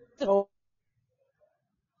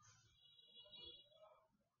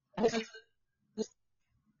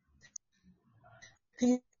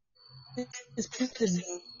he is predestinate.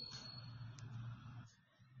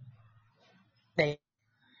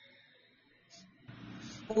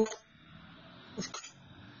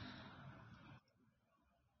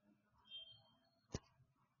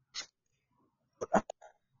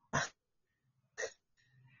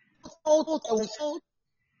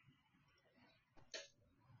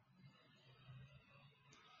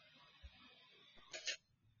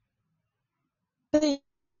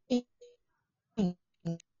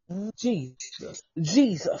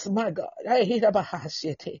 Jesus, my God.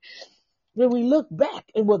 When we look back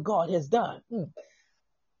at what God has done,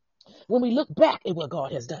 when we look back at what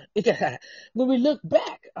God has done, when we look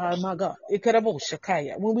back, my God,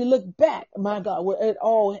 when we look back, my God, at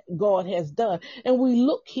all God has done, and we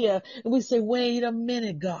look here and we say, wait a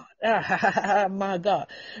minute, God, my God,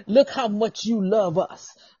 look how much you love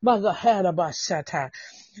us, my God,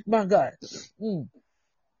 my God.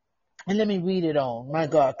 And let me read it on, my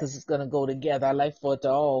God, because it's going to go together. I like for it to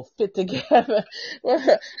all fit together.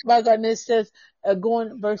 My God, and it says,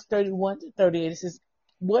 going verse 31 to 38, it says,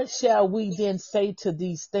 what shall we then say to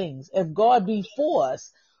these things? If God be for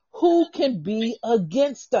us, who can be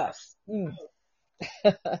against us?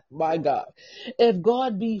 My God. If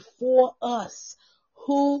God be for us,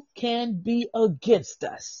 who can be against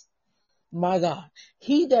us? My God,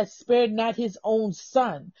 he that spared not his own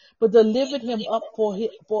son, but delivered him up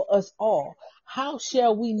for us all, how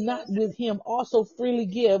shall we not with him also freely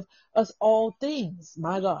give us all things?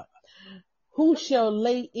 My God, who shall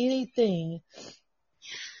lay anything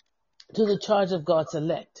to the charge of God's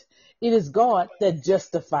elect? It is God that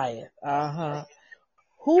justifieth.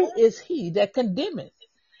 Who is he that condemneth?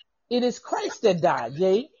 It is Christ that died,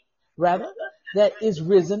 yea, rather, that is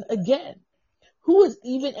risen again, who is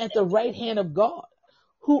even at the right hand of God,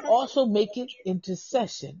 who also maketh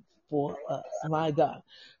intercession for us. My God.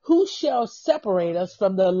 Who shall separate us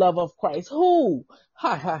from the love of Christ? Who?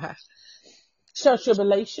 Ha ha ha. Shall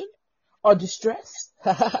tribulation or distress?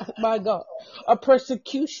 My God. Or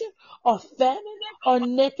persecution or famine or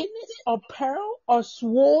nakedness or peril or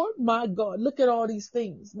sword? My God. Look at all these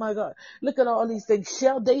things. My God. Look at all these things.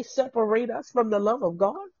 Shall they separate us from the love of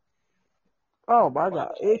God? Oh my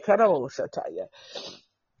God.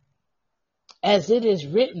 As it is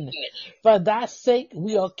written, for thy sake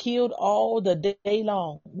we are killed all the day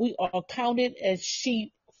long. We are counted as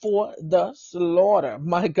sheep for the slaughter.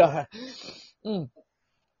 My God.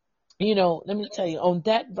 You know, let me tell you, on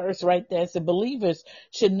that verse right there, the believers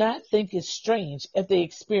should not think it's strange if they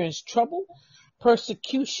experience trouble,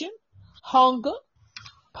 persecution, hunger,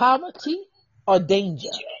 poverty, or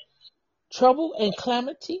danger. Trouble and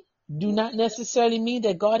calamity do not necessarily mean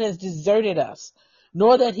that God has deserted us,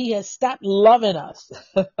 nor that he has stopped loving us.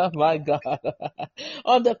 My God.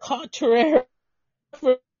 On the contrary,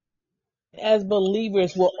 as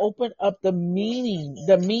believers will open up the means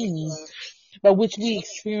by which we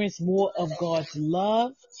experience more of God's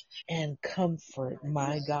love and comfort.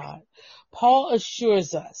 My God. Paul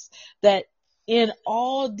assures us that in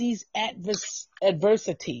all these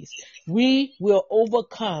adversities, we will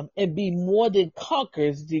overcome and be more than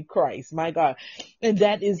conquerors through Christ, my God. And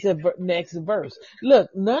that is the next verse.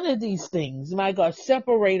 Look, none of these things, my God,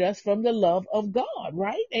 separate us from the love of God,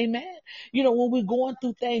 right? Amen. You know, when we're going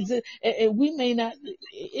through things, and we may not,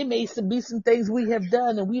 it may be some things we have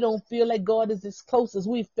done and we don't feel like God is as close as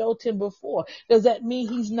we felt him before. Does that mean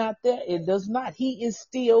he's not there? It does not. He is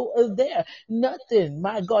still there. Nothing,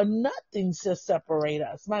 my God, nothing shall separate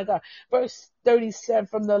us. My God. Verse 37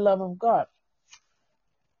 from the love of God.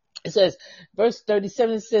 It says, verse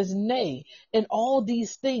 37, it says, nay, in all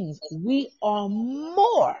these things, we are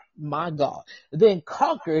more, my God, than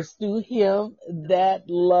conquerors through him that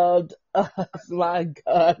loved us. My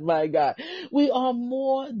God, my God. We are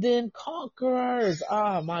more than conquerors.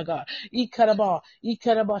 Ah, my God. Ikaraba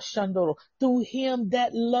shandoro. Through him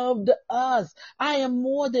that loved us. I am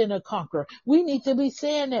more than a conqueror. We need to be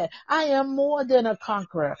saying that. I am more than a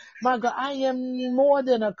conqueror. My God, I am more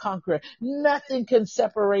than a conqueror. Nothing can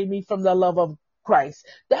separate me from the love of Christ.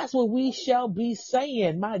 That's what we shall be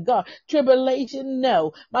saying. My God, tribulation,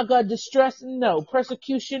 no. My God, distress, no.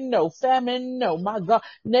 Persecution, no. Famine, no. My God,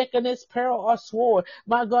 nakedness, peril, or sword.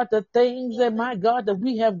 My God, the things that, my God, that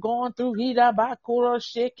we have gone through.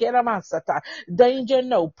 Danger,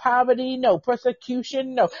 no. Poverty, no.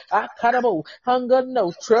 Persecution, no. Hunger,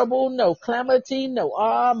 no. Trouble, no. Calamity, no.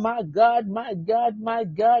 Ah, my God, my God, my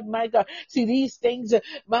God, my God. See, these things,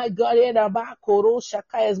 my God,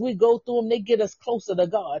 as we go through them, they get us closer to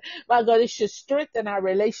God. My God, it should strengthen our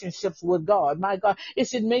relationships with God. My God, it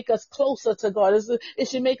should make us closer to God. It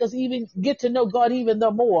should make us even get to know God even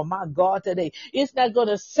the more. My God, today, it's not going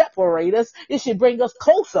to separate us. It should bring us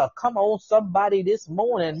closer. Come on, somebody, this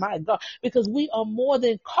morning, my God, because we are more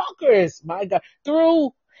than conquerors, my God,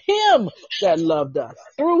 through him that loved us.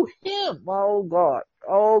 Through him. Oh God.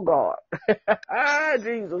 Oh God.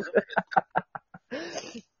 Jesus.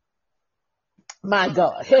 My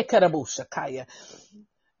God. Shakaya.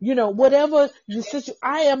 You know, whatever you situation,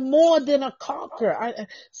 I am more than a conqueror.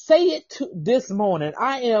 Say it this morning.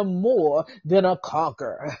 I am more than a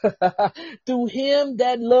conqueror. Through him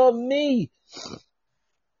that loved me.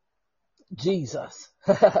 Jesus.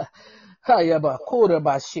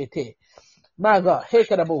 My God.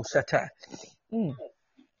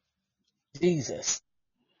 Jesus.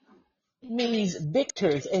 It means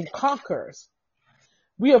victors and conquerors.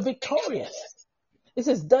 We are victorious. It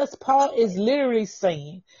says, thus Paul is literally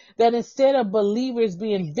saying that instead of believers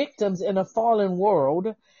being victims in a fallen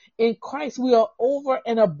world, in Christ we are over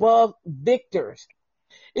and above victors.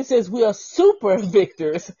 It says we are super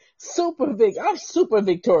victors. I'm super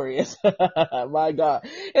victorious. My God.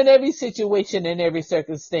 In every situation, in every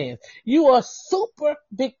circumstance. You are super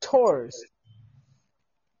victorious.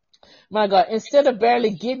 My God. Instead of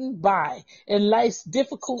barely getting by in life's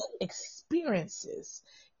difficult experiences,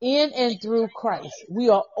 in and through Christ, we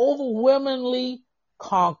are overwhelmingly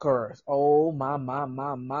conquerors. Oh, my.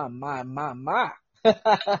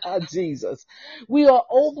 Jesus. We are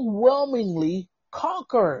overwhelmingly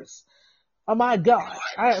conquerors. Oh my God.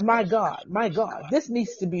 My God. This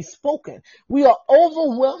needs to be spoken. You are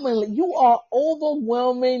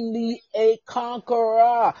overwhelmingly a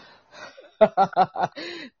conqueror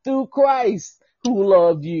through Christ who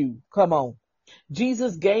loved you. Come on.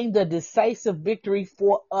 Jesus gained the decisive victory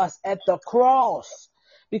for us at the cross.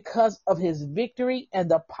 Because of his victory and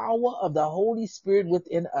the power of the Holy Spirit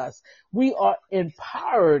within us, we are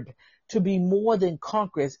empowered to be more than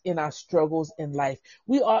conquerors in our struggles in life.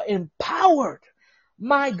 We are empowered.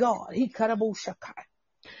 My God.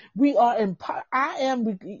 We are empowered. I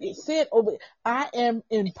am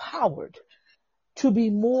empowered to be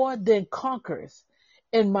more than conquerors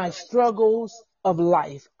in my struggles of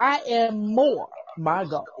life. I am more. My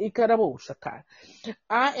God.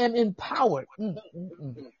 I am empowered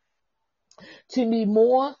to be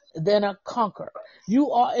more than a conqueror.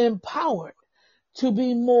 You are empowered to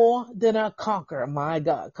be more than a conqueror. My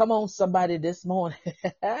God. Come on, somebody, this morning.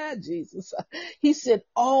 Jesus. He said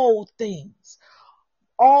all things,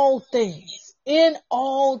 in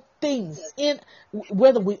all things, in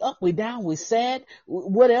whether we up, we down, we sad,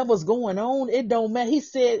 whatever's going on, it don't matter. He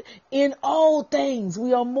said, in all things,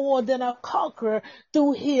 we are more than a conqueror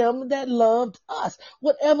through him that loved us.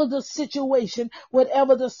 Whatever the situation,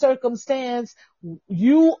 whatever the circumstance,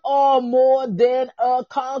 you are more than a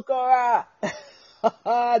conqueror.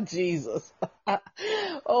 Jesus.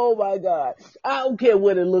 Oh my God. I don't care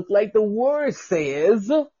what it looks like. The word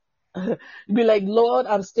says, be like, Lord,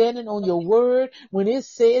 I'm standing on your word. When it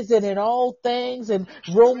says that in all things, in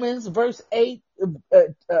Romans Romans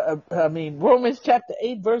chapter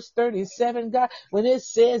 8, verse 37, God, when it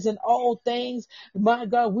says in all things, my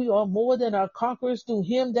God, we are more than our conquerors through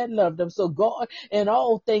him that loved them. So God, in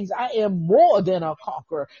all things, I am more than a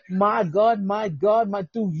conqueror. My God,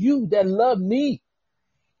 through you that love me.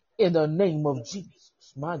 In the name of Jesus,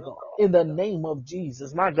 my God. In the name of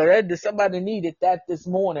Jesus, my God. Somebody needed that this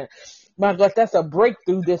morning. My God, that's a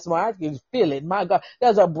breakthrough this morning. I can feel it. My God,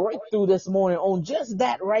 there's a breakthrough this morning on just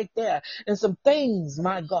that right there. And some things,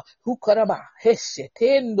 my God. Oh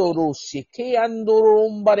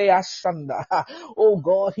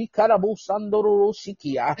God, he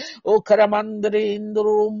karabusandoroshikia. Oh karamandre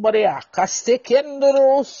indorombarea.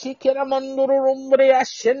 Kastekendoro shikeramandorombrea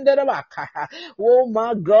shenderabaka. Oh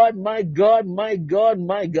my God, my God.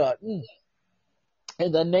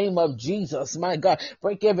 In the name of Jesus, my God,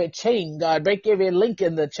 break every chain, God, break every link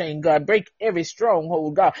in the chain, God, break every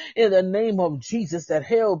stronghold, God, in the name of Jesus that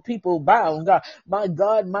held people bound, God,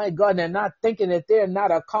 they're not thinking that they're not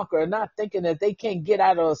a conqueror, not thinking that they can't get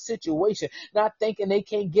out of a situation, not thinking they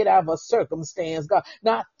can't get out of a circumstance, God,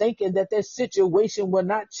 not thinking that their situation will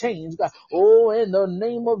not change, God, oh, in the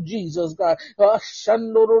name of Jesus, God,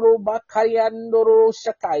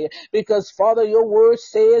 because Father, your word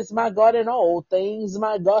says, my God, in all things,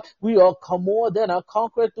 my God, we are more than a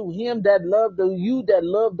conqueror through him that loved you, that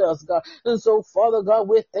loved us, God. And so, Father God,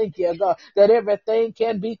 we thank you, God, that everything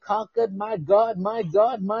can be conquered, my God,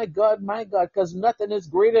 because nothing is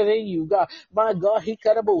greater than you, God. My God, you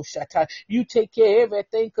take care of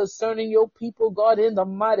everything concerning your people, God, in the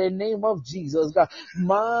mighty name of Jesus, God.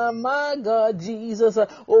 My God, Jesus,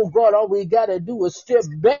 oh God, all we got to do is step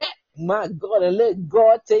back, my God, and let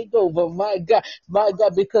God take over, my God,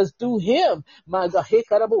 because through him, my God,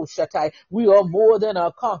 we are more than a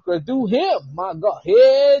conqueror. Through him, my God,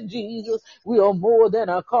 hey, Jesus, we are more than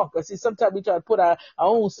a conqueror. See, sometimes we try to put our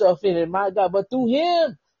own self in it, my God, but through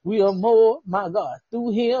him, we are more, my God,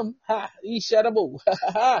 through him,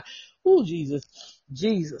 oh, Jesus,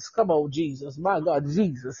 come on, Jesus, my God,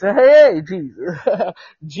 Jesus, hey, Jesus,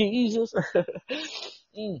 Jesus,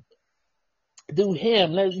 through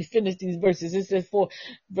him. Let me finish these verses. It says for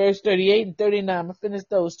verse 38 and 39. I finish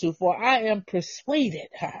those two. For I am persuaded.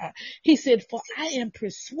 He said, for I am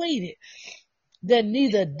persuaded that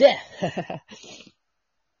neither death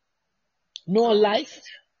nor life,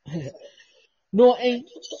 nor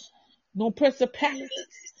angels, nor principalities,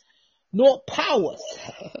 nor powers,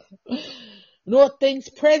 nor things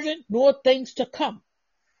present, nor things to come,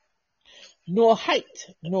 nor height,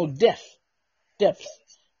 nor depth,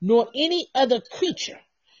 nor any other creature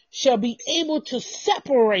shall be able to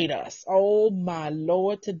separate us, oh my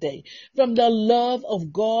Lord, today, from the love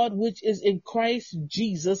of God which is in Christ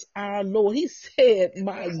Jesus our Lord. He said,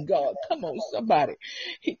 my God, come on, somebody.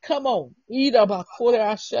 Come on.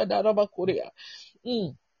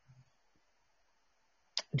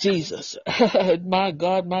 Jesus. My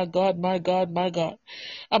God, my God, my God, my God.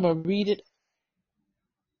 I'm going to read it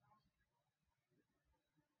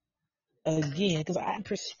again because I'm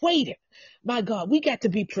persuaded. My God, we got to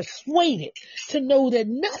be persuaded to know that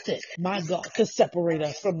nothing, my God, can separate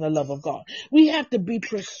us from the love of God. We have to be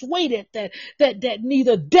persuaded that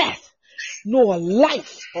neither death nor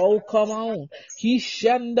life, oh come on,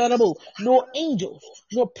 nor angels,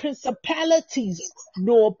 nor principalities,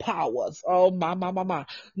 nor powers, oh my,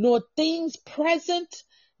 nor things present,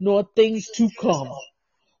 nor things to come,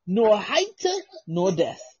 nor height, nor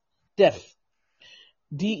death.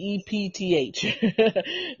 DEPTH,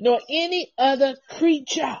 nor any other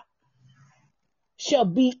creature shall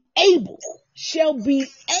be able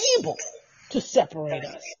to separate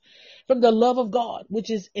us from the love of God, which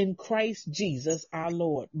is in Christ Jesus our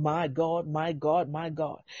Lord. My God, my God, my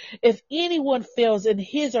God. If anyone fails in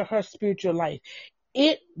his or her spiritual life,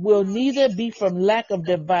 it will neither be from lack of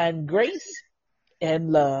divine grace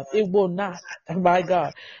and love. It will not, my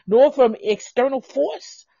God, nor from external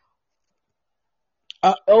force,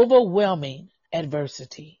 overwhelming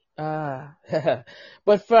adversity.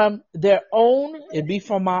 But from their own, it'd be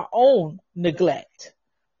from our own neglect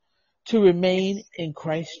to remain in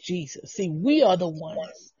Christ Jesus. See, we are the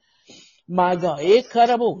ones, my God.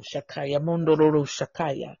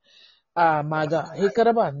 My God.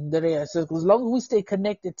 Andrea says, as long as we stay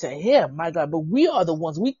connected to him, my God, but we are the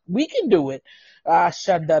ones, we can do it.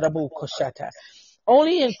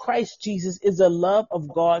 Only in Christ Jesus is the love of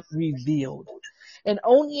God revealed. And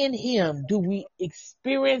only in him do we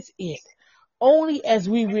experience it. Only as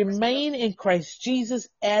we remain in Christ Jesus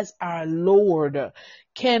as our Lord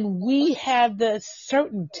can we have the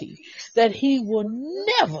certainty that we will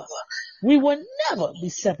never be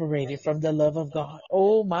separated from the love of God.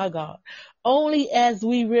 Oh my God. Only as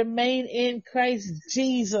we remain in Christ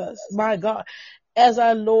Jesus, my God, as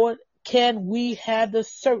our Lord, can we have the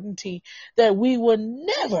certainty that we will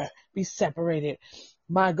never be separated,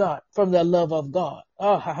 my God, from the love of God.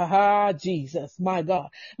 Oh, Jesus, my God.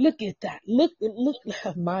 Look at that. Look,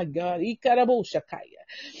 my God.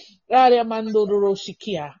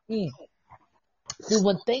 See,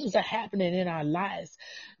 when things are happening in our lives,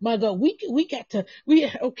 my God,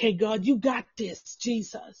 okay, God, you got this,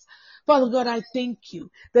 Jesus. Father God, I thank you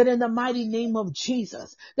that in the mighty name of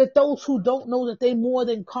Jesus, that those who don't know that they're more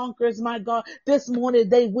than conquerors, my God, this morning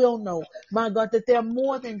they will know, my God, that they're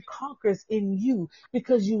more than conquerors in you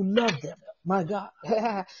because you love them, my God.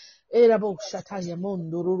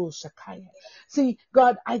 See,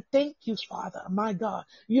 God, I thank you, Father, my God.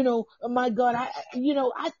 My God, I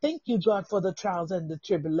thank you, God, for the trials and the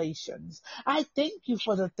tribulations. I thank you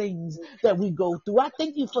for the things that we go through. I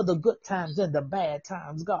thank you for the good times and the bad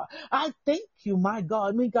times, God. I thank you, my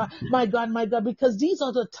God, my God, because these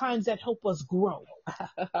are the times that help us grow.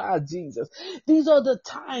 Jesus. These are the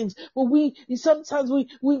times where sometimes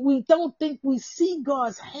we don't think we see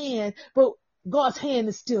God's hand, but God's hand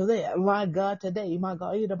is still there. My God, today, my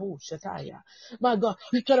God, my God,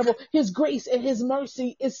 his grace and his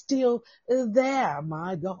mercy is still there.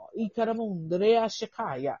 My God.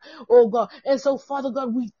 Oh God. And so, Father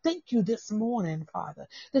God, we thank you this morning, Father,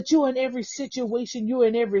 that you're in every situation, you're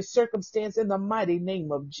in every circumstance in the mighty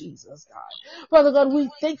name of Jesus, God. Father God, we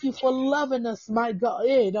thank you for loving us, my God.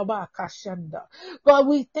 God,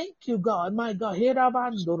 we thank you, God, my God.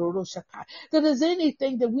 That there's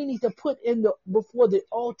anything that we need to put before the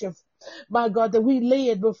altar, my God, that we lay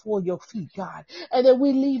it before your feet, God, and that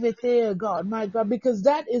we leave it there, God, my God, because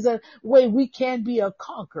that is a way we can be a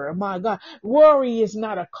conqueror, my God. Worry is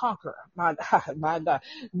not a conqueror, my God, my God.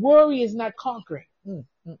 Worry is not conquering.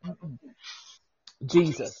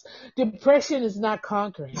 Jesus. Depression is not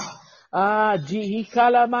conquering.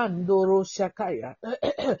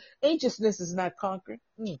 Anxiousness is not conquering.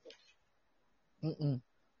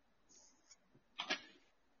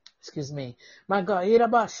 Excuse me. My God.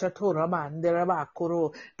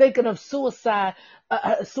 Thinking of suicide,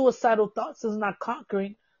 suicidal thoughts is not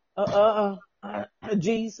conquering.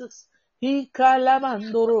 Jesus.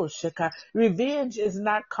 Revenge is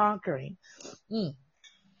not conquering.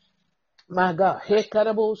 My God.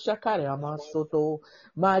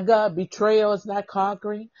 My God. Betrayal is not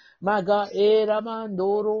conquering. My God.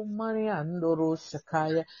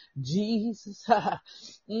 Jesus.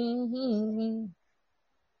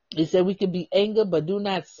 He said we can be angry but do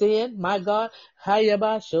not sin. My God.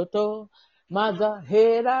 My God,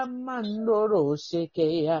 Hera Mandoro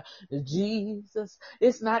Shekeya. Jesus,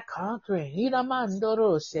 it's not conquering. Hira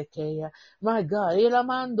Mandoro Shekeya. My God, Hira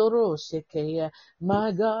Mandoro Shekeya.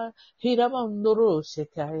 My God, Hira Mandoro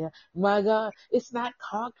Shekeya. My God, it's not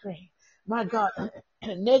conquering. My God,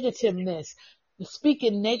 negativeness,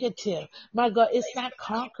 speaking negative. My God, it's not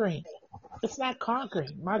conquering. It's not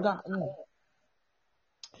conquering. My God,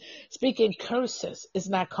 speaking curses is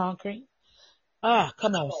not conquering. Ah,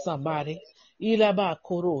 come on, somebody. Ilaba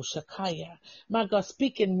koro shakaya. My God,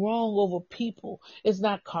 speaking wrong over people is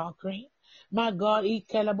not conquering. My God,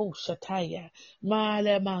 ikalabu shataya.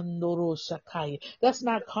 Male mandoro shakaya. That's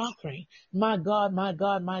not conquering. My God, my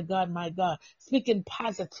God, my God, my God. Speaking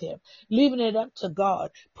positive, leaving it up to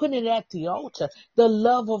God, putting it at the altar. The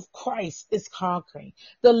love of Christ is conquering.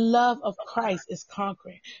 The love of Christ is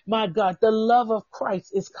conquering. My God, the love of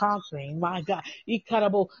Christ is conquering. My God,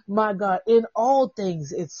 Ikarabo, my God, in all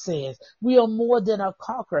things it says we are more than a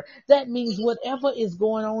conqueror. That means whatever is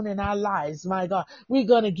going on in our lives, my God, we're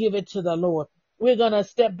going to give it to the Lord. We're going to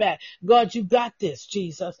step back. God, you got this,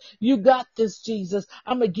 Jesus. You got this, Jesus.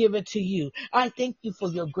 I'm going to give it to you. I thank you for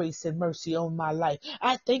your grace and mercy on my life.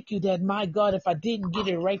 I thank you that, my God, if I didn't get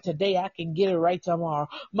it right today, I can get it right tomorrow.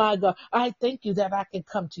 My God, I thank you that I can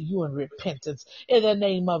come to you in repentance in the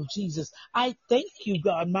name of Jesus. I thank you,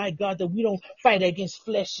 God, my God, that we don't fight against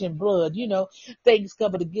flesh and blood. You know, things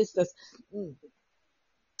coming against us.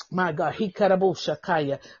 My God, he karabo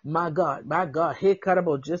shakaya. My God, he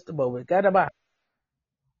karabo just a moment. Karaba.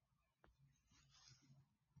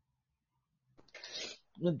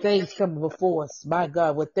 When things come before us, my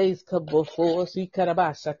God, when things come before us, we cut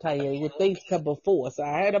about Shataya. When things come before us,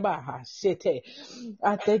 I heard about how shit.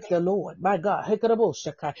 I thank the Lord, my God,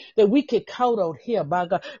 that we can count on Him, my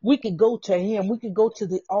God. We can go to Him, we can go to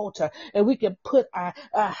the altar, and we can put our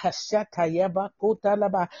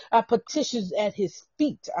petitions at His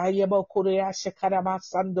feet. Oh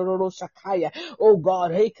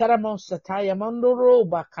God,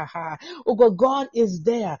 oh God, God is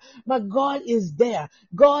there. My God is there.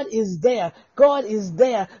 God is there. God is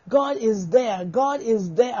there. God is there. God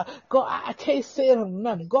is there. God, I can't say it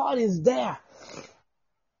enough. God is there.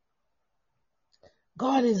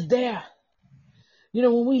 God is there. You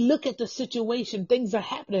know, when we look at the situation, things are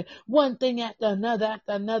happening, one thing after another,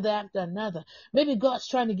 after another, after another. Maybe God's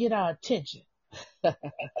trying to get our attention.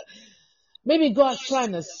 Maybe God's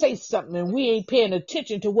trying to say something and we ain't paying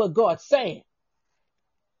attention to what God's saying.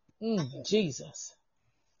 Jesus.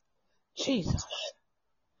 Jesus.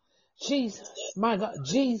 Jesus. My God.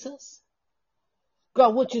 Jesus.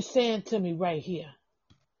 God, what you saying to me right here?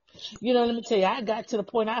 You know, let me tell you, I got to the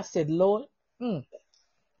point I said, Lord,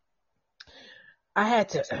 I had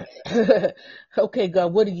to, okay,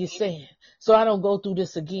 God, what are you saying? So I don't go through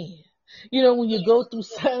this again. You know, when you go through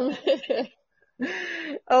something,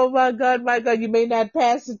 oh my God, you may not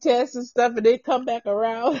pass the test and stuff and they come back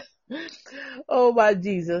around. Oh my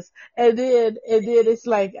Jesus. And then it's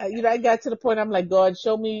like, you know, I got to the point I'm like, God,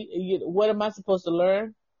 show me, what am I supposed to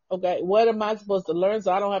learn? Okay, what am I supposed to learn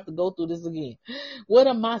so I don't have to go through this again? What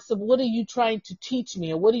are you trying to teach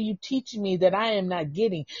me? Or what are you teaching me that I am not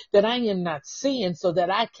getting, that I am not seeing so that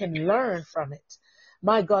I can learn from it?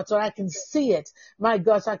 My God, so I can see it. My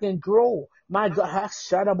God, so I can grow. My God,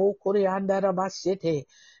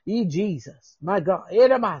 Jesus. My God,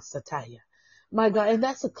 my God, and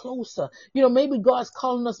that's a closer. You know, maybe God's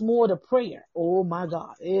calling us more to prayer. Oh my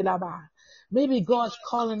God. Maybe God's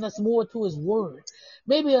calling us more to His word.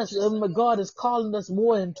 Maybe God is calling us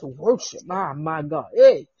more into worship. My God.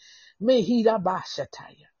 Hey, may He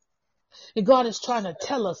shataya. And God is trying to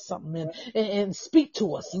tell us something and speak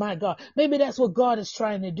to us, my God. Maybe that's what God is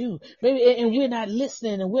trying to do. Maybe, and we're not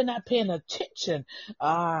listening and we're not paying attention.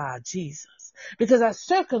 Jesus. Because our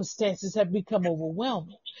circumstances have become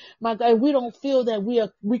overwhelming. My God, we don't feel that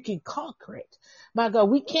we can conquer it. My God,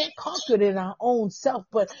 we can't conquer it in our own self,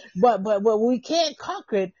 but we can't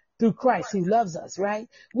conquer it through Christ who loves us, right?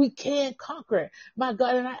 We can't conquer it. My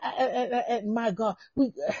God, and my God,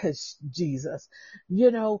 Jesus,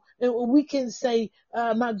 you know, and we can say,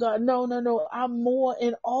 my God, no, I'm more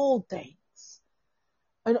in all things.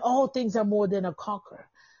 In all things, I'm more than a conqueror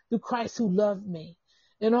through Christ who loved me.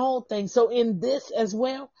 In all things. So in this as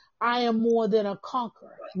well, I am more than a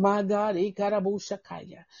conqueror. My God,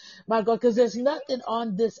 my God, because there's nothing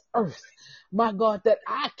on this earth, my God, that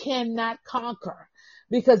I cannot conquer.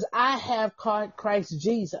 Because I have Christ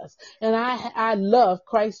Jesus and I love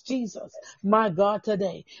Christ Jesus, my God,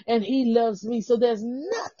 today. And He loves me. So there's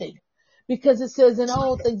nothing, because it says in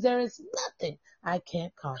all things there is nothing I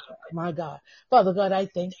can't conquer. My God. Father God, I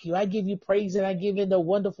thank you. I give you praise and I give you the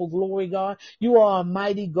wonderful glory, God. You are a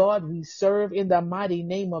mighty God we serve in the mighty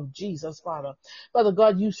name of Jesus, Father. Father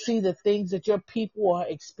God, you see the things that your people are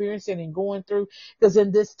experiencing and going through, because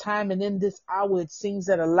in this time and in this hour, it seems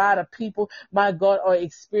that a lot of people, my God, are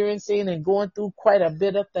experiencing and going through quite a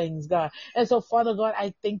bit of things, God. And so, Father God,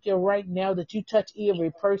 I thank you right now that you touch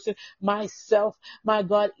every person, myself, my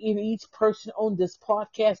God, in each person on this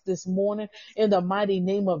podcast this morning, in the mighty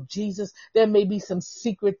name of Jesus. There may be some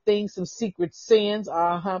secret things, some secret sins,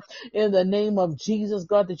 in the name of Jesus,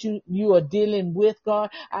 God, that you are dealing with, God.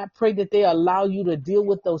 I pray that they allow you to deal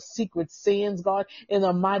with those secret sins, God, in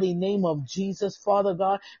the mighty name of Jesus, Father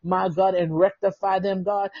God, my God, and rectify them,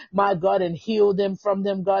 God, my God, and heal them from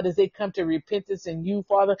them, God, as they come to repentance in you,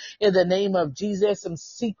 Father, in the name of Jesus. There's some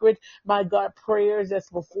secret, my God, prayers that's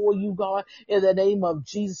before you, God, in the name of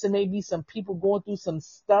Jesus. There may be some people going through some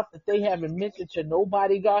stuff that they haven't mentioned to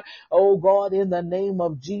nobody, God, oh God, in the name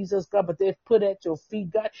of Jesus, God, but they've put at your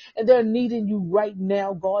feet, God, and they're needing you right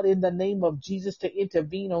now, God, in the name of Jesus, to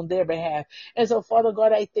intervene on their behalf. And so, Father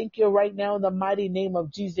God, I thank you right now in the mighty name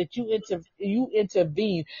of Jesus that you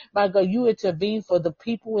intervene, my God, you intervene for the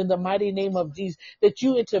people in the mighty name of Jesus, that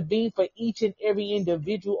you intervene for each and every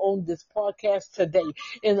individual on this podcast today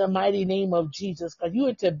in the mighty name of Jesus. God, you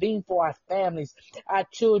intervene for our families, our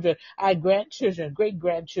children, our grandchildren, great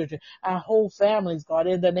grandchildren, our whole families, God,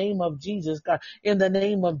 in the name of Jesus, God, in the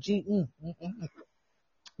name of Jesus.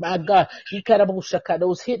 My God,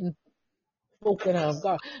 those hidden spoken of,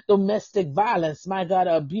 God, domestic violence, my God,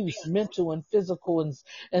 abuse, mental and physical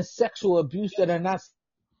and sexual abuse that are not.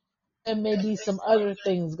 There may be some other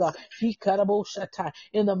things, God,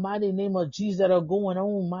 in the mighty name of Jesus that are going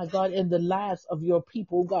on, my God, in the lives of your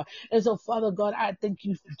people, God. And so, Father God, I thank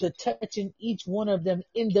you for touching each one of them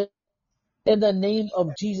in the name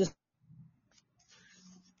of Jesus,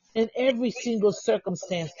 in every single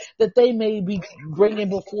circumstance that they may be bringing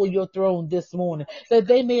before your throne this morning, that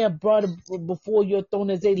they may have brought before your throne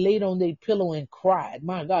as they laid on their pillow and cried,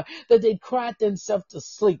 my God, that they cried themselves to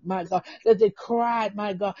sleep, my God, that they cried,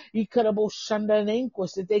 my God,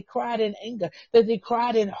 that they cried in anger, that they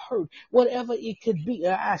cried in hurt, whatever it could be.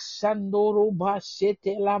 There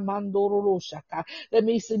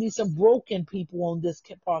may be some broken people on this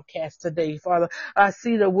podcast today, Father. I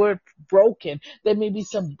see the word broken. There may be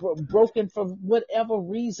some broken from whatever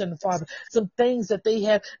reason, Father. Some things that they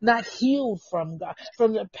have not healed from, God,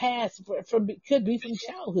 from the past, could be from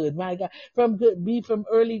childhood, my God, could be from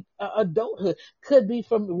early adulthood, could be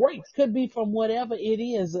from rape, could be from whatever it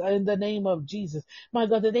is in the name of Jesus, my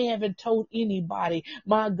God, that they haven't told anybody,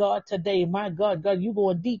 my God, today, my God, you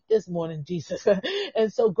going deep this morning, Jesus.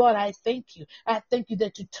 And so, God, I thank you. I thank you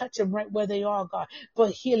that you touch them right where they are, God, for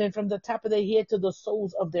healing from the top of their head to the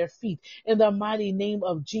soles of their feet. In the mighty name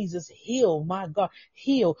of Jesus, heal, my God,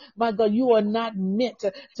 heal. My God, you are not meant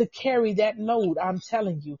to carry that load. I'm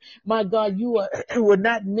telling you, my God, you were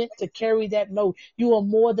not meant to carry that load. You are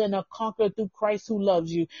more than a conqueror through Christ who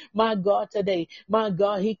loves you. My God, today, my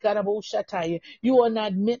God, you are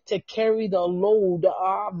not meant to carry the load.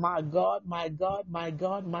 My God, my God, my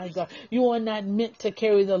God, my God. You are not meant to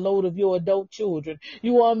carry the load of your adult children.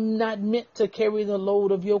 You are not meant to carry the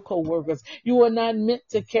load of your co-workers. You are not meant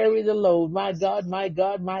to carry the load, my God, my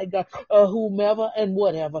God, my God, whomever and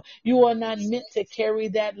whatever. You are not meant to carry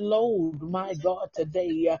that load, my God,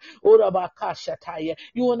 today.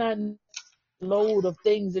 You are not load of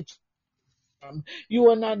things that you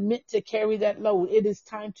are not meant to carry that load. It is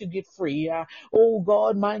time to get free. Oh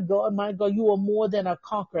God, my God, my God, you are more than a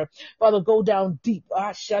conqueror. Father, go down deep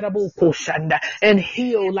and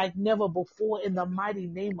heal like never before in the mighty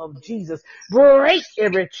name of Jesus. Break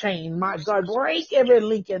every chain, my God. Break every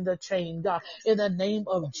link in the chain, God, in the name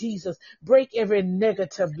of Jesus. Break every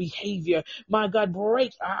negative behavior, my God.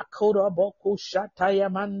 Break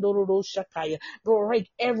break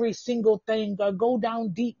every single thing, God. Go down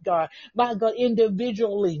deep, God. My God,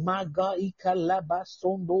 individually, my God,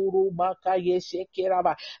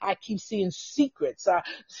 I keep seeing secrets,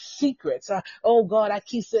 oh God, I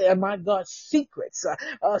keep saying, my God, secrets,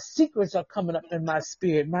 secrets are coming up in my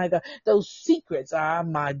spirit, my God, those secrets,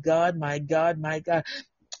 my God, my God, my God.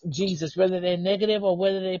 Jesus, whether they're negative or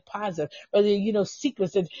whether they're positive, whether,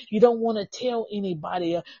 secrets that you don't want to tell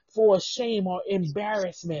anybody for shame or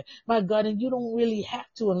embarrassment, my God, and you don't really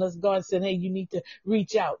have to unless God said, hey, you need to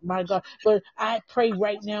reach out, my God. But I pray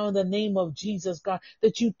right now in the name of Jesus, God,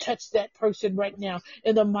 that you touch that person right now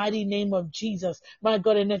in the mighty name of Jesus, my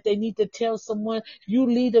God, and if they need to tell someone, you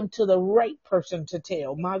lead them to the right person to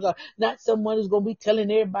tell, my God, not someone who's going to be telling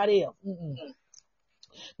everybody else.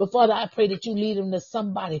 But Father, I pray that you lead them to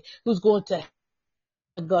somebody who's going to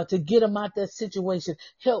God, to get them out that situation.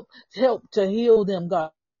 Help to heal them,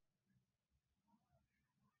 God.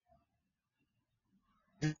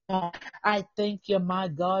 I thank you, my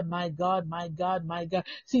God, my God, my God, my God.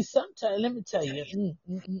 See, sometimes, let me tell you,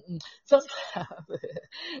 sometimes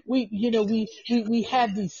we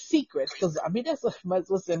have these secrets, because I mean, that's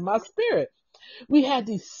what's in my spirit. We have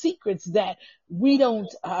these secrets that we don't,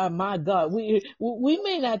 my God, we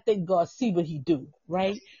may not think God see what he do,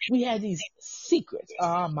 right? We have these secrets.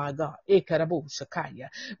 Oh my God. Ekarabu Shakaya.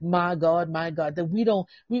 My God, that we don't,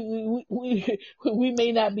 we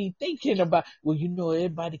may not be thinking about, well,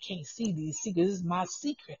 everybody can't see these secrets. This is my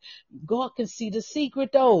secret. God can see the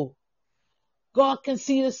secret though. God can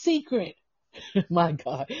see the secret. My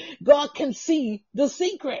God. God can see the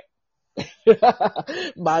secret.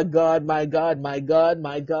 My God, my God, my God,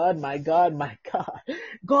 my God, my God, my God.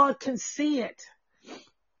 God can see it.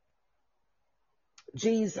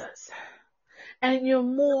 Jesus. And you're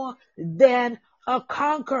more than a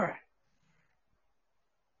conqueror.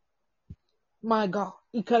 My God.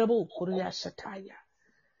 Ikarabu Kuriyashataya.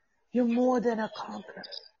 You're more than a conqueror.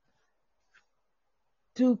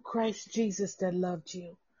 Through Christ Jesus that loved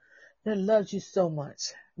you so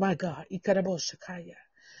much. My God. Ikarabu Shakaya.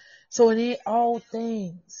 So in all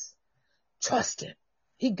things, trust him.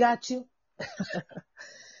 He got you.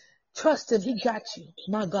 Trust him, he got you.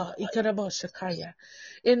 My God. Ikarabo Shakaya.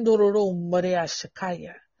 Indororo Maria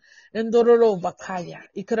Shakaya. Indororo Bakaya.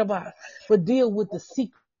 Ikaraba. But deal with the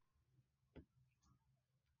secret.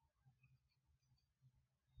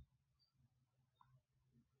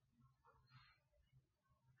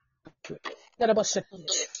 Ikarabo Shakaya.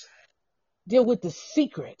 Deal with the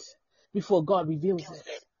secret before God reveals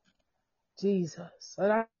it. Jesus.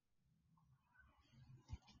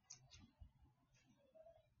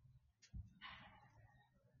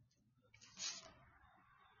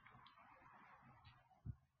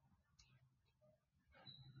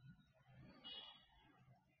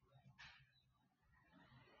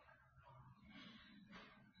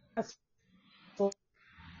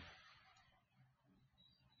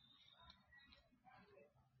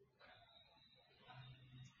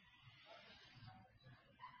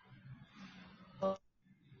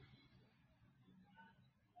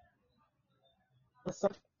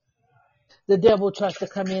 The devil tries to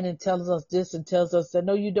come in and tells us this and tells us that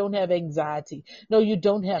no, you don't have anxiety. No, you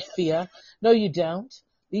don't have fear. No, you don't.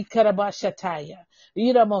 Ikarabashataya.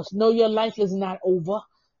 No, your life is not over.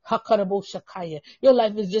 Hakarabashakaya. Your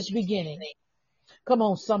life is just beginning. Come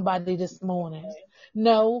on, somebody this morning.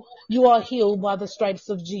 No, you are healed by the stripes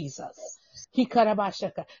of Jesus.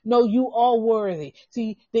 No, you are worthy.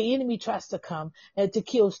 See, the enemy tries to come and to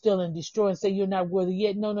kill, steal, and destroy and say you're not worthy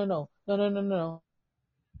yet. No.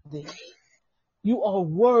 You are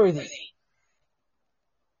worthy.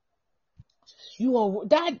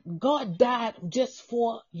 God died just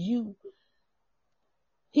for you.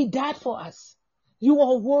 He died for us. You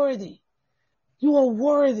are worthy. You are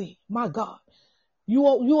worthy, my God. You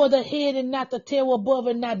are the head and not the tail, above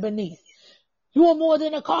and not beneath. You are more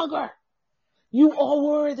than a conqueror. You are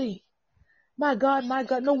worthy. My God,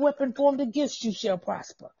 no weapon formed against you shall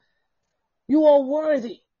prosper. You are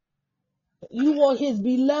worthy. You are his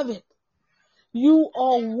beloved. You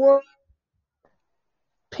are worthy.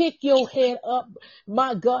 Pick your head up,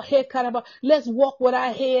 my God. Let's walk with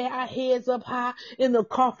our heads up high in the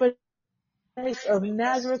confidence of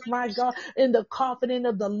Nazareth, my God, in the confidence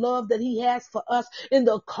of the love that he has for us, in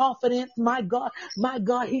the confidence, my God,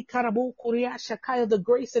 he karabu kuriya shakaya, the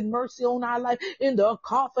grace and mercy on our life, in the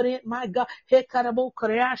confidence, my God, he karabu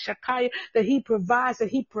kuriya shakaya, that he provides, that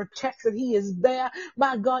he protects, that he is there,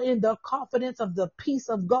 my God, in the confidence of the peace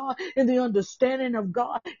of God, in the understanding of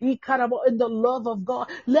God, he karabu, in the love of God.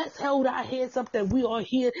 Let's hold our heads up that we are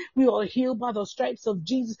here, we are healed by the stripes of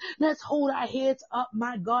Jesus. Let's hold our heads up,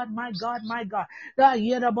 my God, my God, my God. That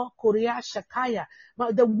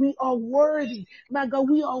we are worthy. My God,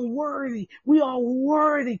 we are worthy. We are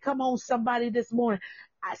worthy. Come on, somebody this morning.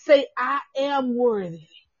 I say, I am worthy.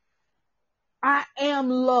 I am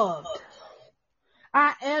loved.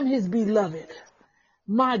 I am his beloved.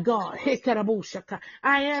 My God.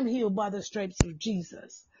 I am healed by the stripes of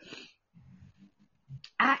Jesus.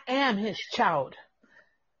 I am his child.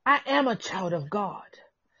 I am a child of God.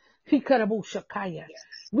 We got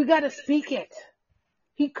to speak it.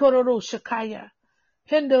 Shakaya.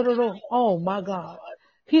 Oh my God.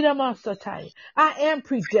 I am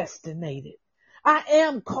predestinated. I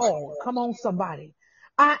am called. Come on, somebody.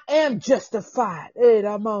 I am justified.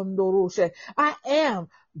 I am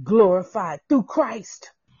glorified through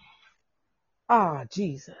Christ. Ah,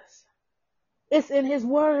 Jesus. It's in his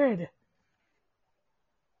word.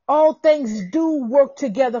 All things do work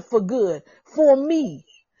together for good for me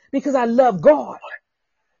because I love God.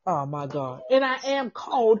 Oh my God. And I am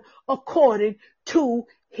called according to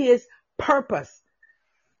his purpose.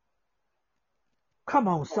 Come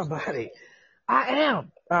on, somebody. I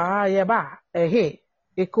am. I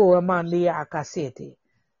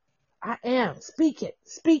am. Speak it.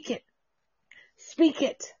 Speak it. Speak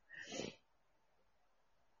it.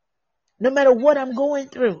 No matter what I'm going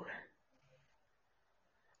through,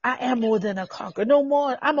 I am more than a conqueror. No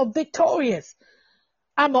more. I'm a victorious.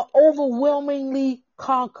 I'm an overwhelmingly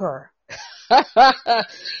conqueror.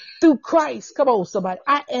 Through Christ. Come on, somebody.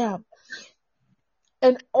 I am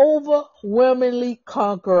an overwhelmingly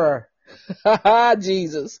conqueror.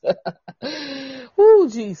 Jesus. Ooh,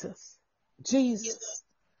 Jesus. Jesus.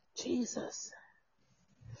 Jesus.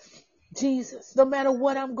 Jesus. No matter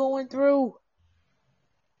what I'm going through,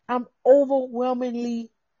 I'm overwhelmingly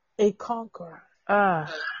a conqueror. Yeah.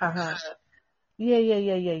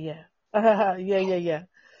 Yeah.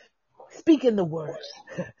 Speaking the word.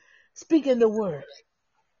 Speaking the word.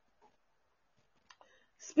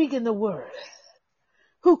 Speaking the word.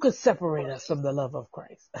 Who could separate us from the love of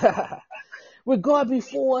Christ? With God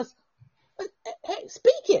before us, hey,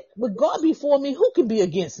 speak it. With God before me, who can be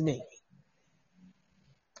against me?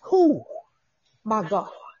 Who? My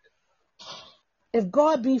God. If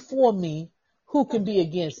God be for me, who can be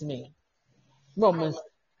against me? Romans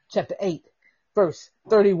chapter 8, verse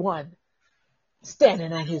 31.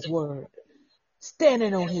 Standing on his word.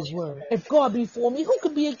 Standing on his word. If God be for me, who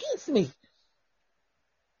can be against me?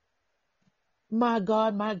 My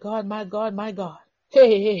God, my God, my God, my God.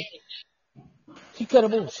 Hey. He could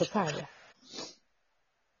have moved Shakaya.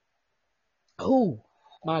 Who?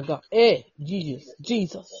 My God.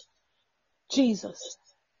 Jesus.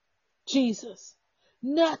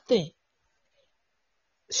 Nothing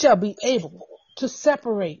shall be able to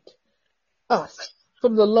separate us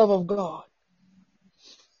from the love of God,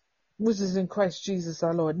 which is in Christ Jesus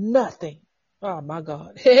our Lord. Nothing. Oh my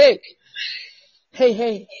God. Hey,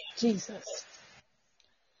 Jesus.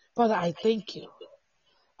 Father, I thank you.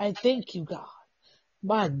 I thank you, God.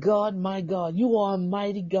 My God, you are a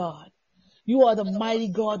mighty God. You are the mighty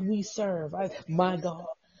God we serve. My God.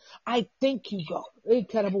 I thank you, God.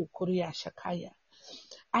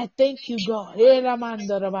 I thank you, God,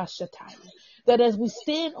 that as we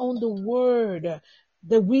stand on the word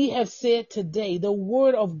that we have said today, the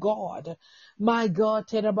word of God, my God,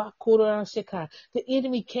 the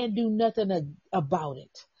enemy can't do nothing about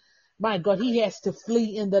it. My God, he has to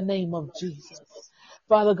flee in the name of Jesus.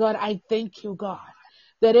 Father God, I thank you, God,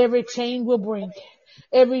 that every chain will break.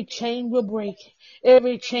 Every chain will break.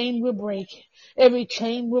 Every chain will break. Every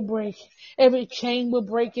chain will break. Every chain will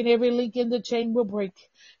break and every link in the chain will break.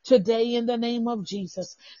 Today in the name of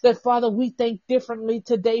Jesus. That Father, we think differently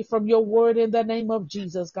today from your word in the name of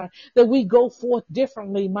Jesus, God. That we go forth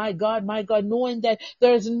differently, my God, knowing that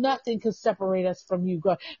there's nothing can separate us from you,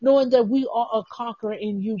 God. Knowing that we are a conqueror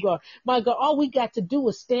in you, God. My God, all we got to do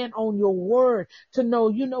is stand on your word to know,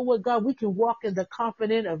 you know what, God, we can walk in the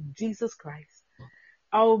confidence of Jesus Christ.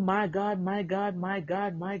 Oh my God.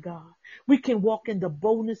 We can walk in the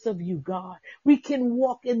boldness of you, God. We can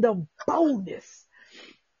walk in the boldness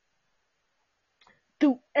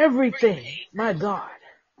through everything, my God.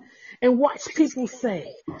 And watch people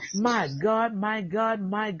say, my God.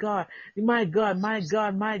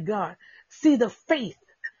 See the faith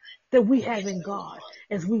that we have in God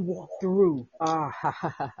as we walk through.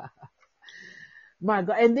 My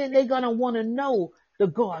God. And then they're going to want to know the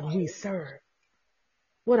God we serve.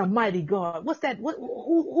 What a mighty God. What's that?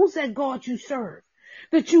 Who's that God you serve?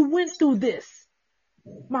 That you went through this.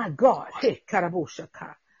 My God. Hey,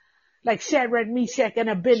 Karaboshaka. Like Shadrach, Meshach, and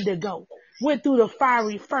Abednego went through the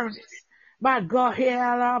fiery furnace. My God.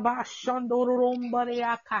 And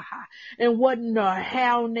wasn't a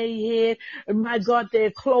hair on their head. And my God,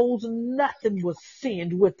 their clothes, nothing was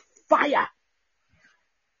singed with fire.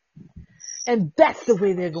 And that's the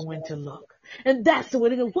way they're going to look. And that's the way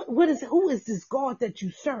they go. Who is this God that you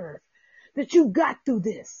serve? That you got through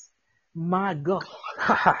this? My God.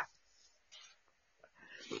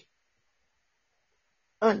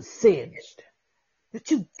 Unsinged. That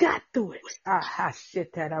you got through it.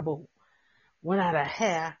 Went out of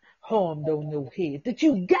hair harmed on your head. That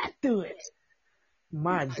you got through it.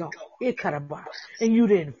 My God. And you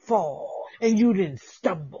didn't fall. And you didn't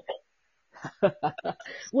stumble.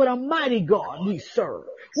 What a mighty God we serve.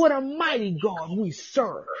 What a mighty God we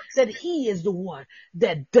serve. That he is the one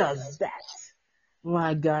that does that.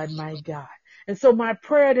 My God. And so my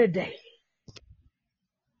prayer today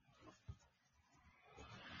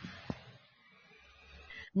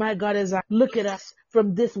my God, as I look at us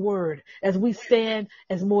from this word, as we stand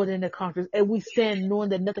as more than a conquerors, and we stand knowing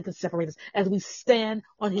that nothing can separate us, as we stand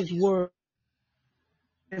on his word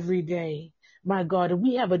every day, my God, and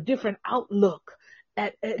we have a different outlook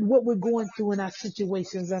at what we're going through in our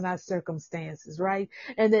situations and our circumstances, right?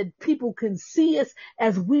 And that people can see us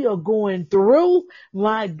as we are going through,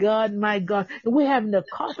 my God, and we're having the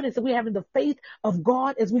confidence and we're having the faith of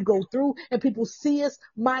God as we go through, and people see us,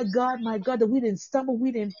 my God, that we didn't stumble,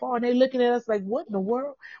 we didn't fall, and they're looking at us like, what in the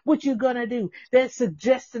world? What you gonna do? They're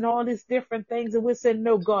suggesting all these different things, and we're saying,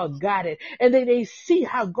 no, God got it. And then they see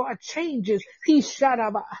how God changes. He shot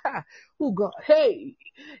up, who God, hey,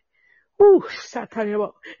 ooh,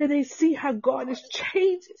 and they see how God is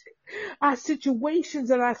changing our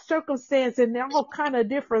situations and our circumstances and all kind of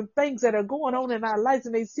different things that are going on in our lives,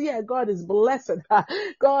 and they see how God is blessing.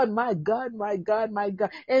 God, my God, my God, my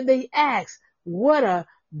God. And they ask, what a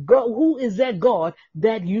God, who is that God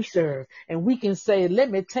that you serve? And we can say, let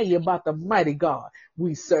me tell you about the mighty God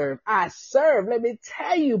we serve. I serve. Let me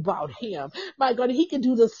tell you about him. My God, he can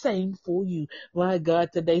do the same for you, my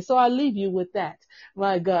God, today. So I leave you with that.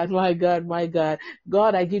 My God, my God, my God.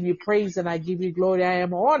 God, I give you praise and I give you glory. I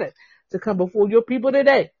am honored to come before your people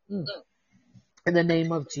today. In the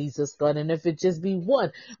name of Jesus, God. And if it just be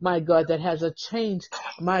one, my God, that has a change,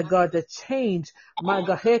 my God, the change, my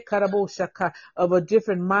God, of a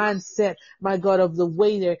different mindset, my God, of the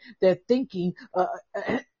way they're thinking,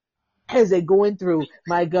 as they're going through,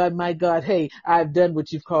 my God, hey, I've done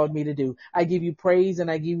what you've called me to do. I give you praise and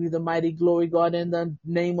I give you the mighty glory, God. In the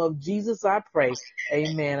name of Jesus, I pray.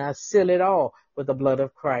 Amen. I seal it all with the blood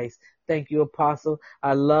of Christ. Thank you, Apostle.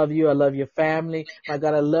 I love you. I love your family. My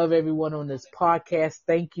God, I love everyone on this podcast.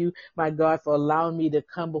 Thank you, my God, for allowing me to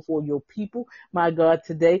come before your people, my God,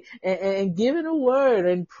 today and giving a word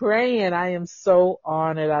and praying. I am so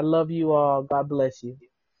honored. I love you all. God bless you.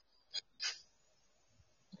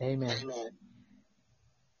 Amen.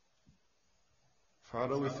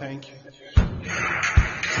 Father, we thank you.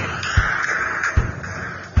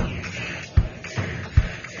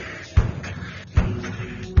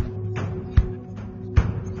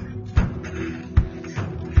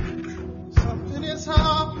 Something is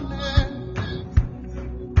happening.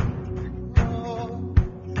 Oh.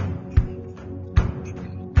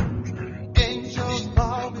 Angels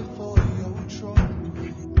bow before your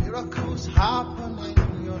throne. Miracles happen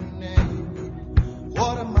in your name.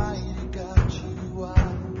 What a mighty God you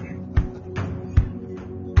are.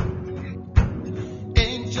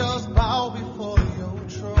 Angels bow before your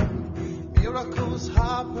throne. Miracles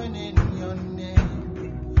happen in your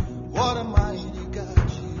name. What a mighty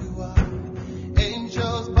God you are.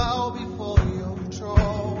 Angels bow before your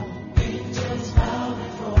throne. Angels bow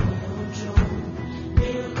before your throne.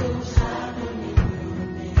 Miracles happen in your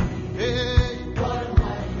name. Hey. What a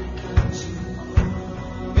mighty God you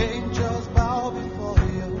are. Angels bow before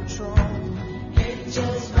your throne.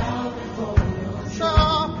 Angels bow before your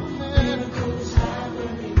throne. Miracles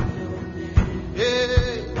happen in your name.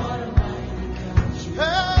 Hey. What a mighty God you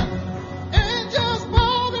are. Angels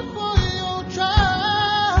bow before your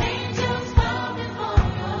throne. Angels bow before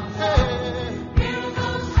your throne.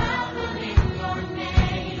 Miracles happen in your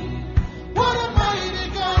name. What a mighty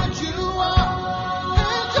God you are.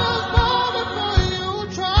 Angels bow before your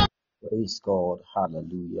throne. Praise God.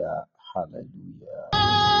 Hallelujah. Hallelujah.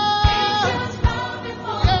 Angels bow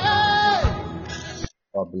before your throne.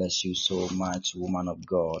 God bless you so much, woman of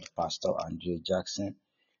God, Pastor Andrea Jackson.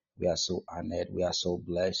 We are so honored. We are so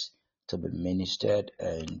blessed to be ministered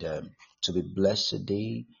and to be blessed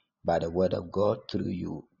today by the word of God through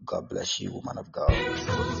you. God bless you, woman of God.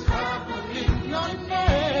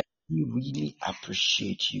 We really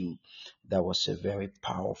appreciate you. That was a very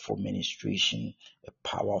powerful ministration, a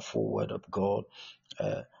powerful word of God,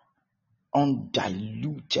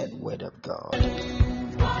 undiluted word of God.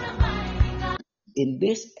 In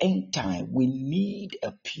this end time, we need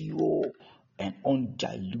a pure and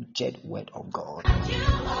undiluted word of God.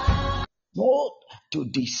 Not to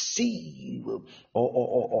deceive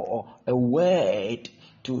or a word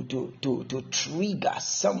to trigger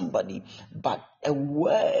somebody, but a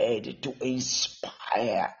word to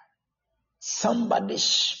inspire somebody's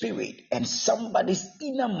spirit and somebody's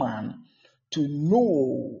inner man to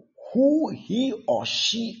know who he or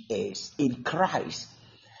she is in Christ,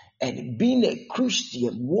 and being a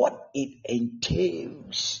Christian, what it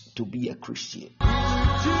entails to be a Christian.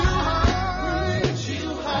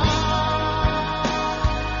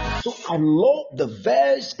 So I love the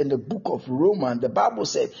verse in the book of Romans. The Bible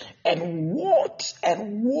said, and what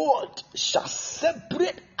shall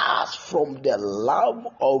separate us from the love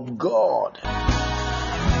of God?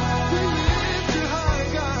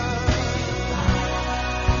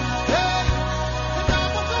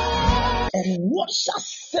 And what shall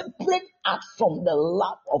separate us from the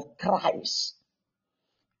love of Christ?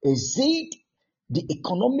 Is it the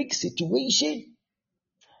economic situation?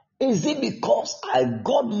 Is it because I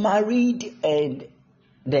got married and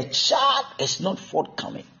the child is not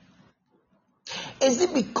forthcoming? Is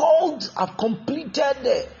it because I've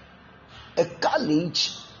completed a college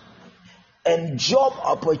and job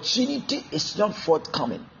opportunity is not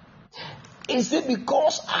forthcoming? Is it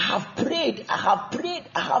because I have prayed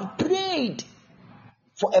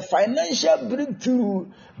for a financial breakthrough,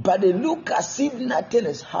 but it looks as if nothing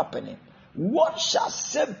is happening? What shall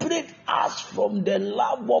separate us from the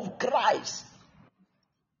love of Christ?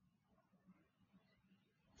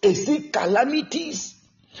 Is it calamities?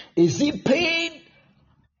 Is it pain?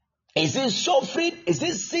 Is it suffering? Is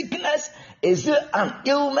it sickness? Is it an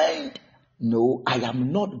ailment? No, I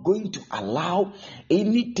am not going to allow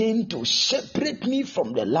anything to separate me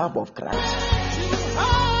from the love of Christ.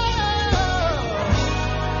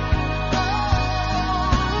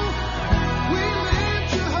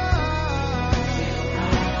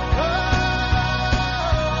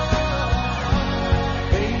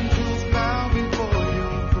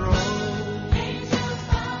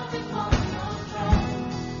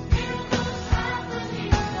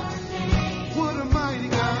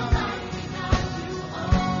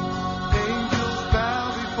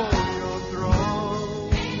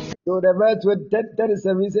 So the verse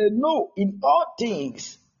 37 says, no, in all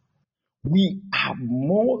things we are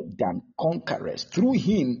more than conquerors through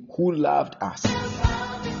him who loved us.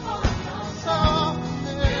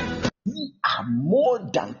 We are more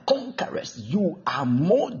than conquerors. You are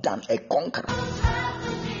more than a conqueror.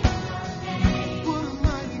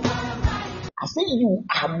 I say you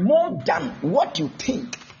are more than what you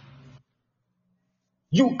think.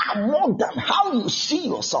 You are more than how you see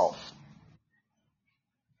yourself.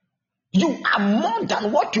 You are more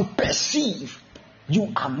than what you perceive.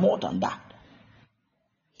 You are more than that.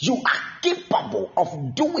 You are capable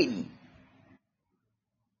of doing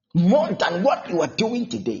more than what you are doing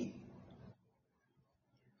today.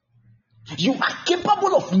 You are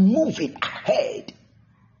capable of moving ahead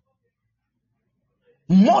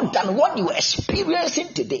more than what you are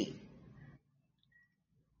experiencing today.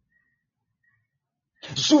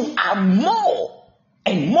 You are more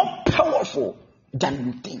and more powerful than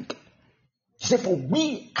you think. Therefore,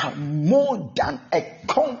 we are more than a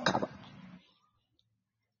conqueror.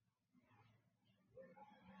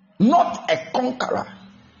 Not a conqueror,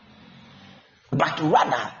 but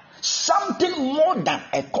rather something more than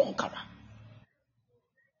a conqueror.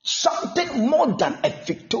 Something more than a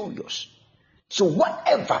victorious. So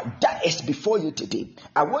whatever that is before you today,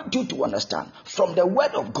 I want you to understand from the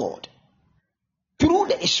word of God, through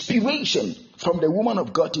the inspiration from the woman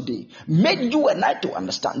of God today, made you and I to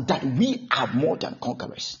understand that we are more than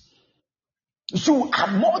conquerors. You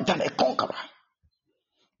are more than a conqueror.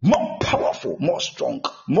 More powerful, more strong,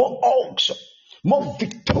 more awesome, more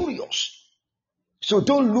victorious. So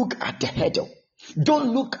don't look at the hurdle.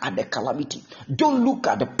 Don't look at the calamity. Don't look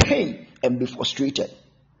at the pain and be frustrated.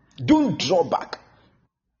 Don't draw back.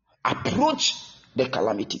 Approach the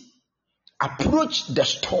calamity. Approach the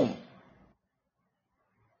storm.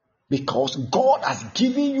 Because God has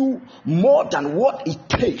given you more than what it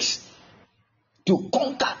takes to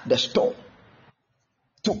conquer the storm,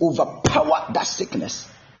 to overpower that sickness,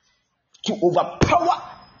 to overpower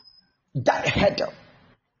that hurdle.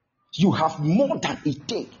 You have more than it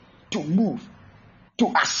takes to move, to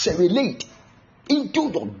accelerate into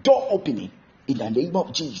your door opening in the name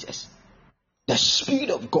of Jesus. The Spirit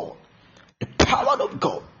of God, the power of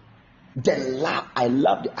God, the love. I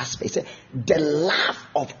love the aspect. The love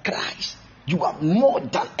of Christ. You are more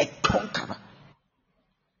than a conqueror.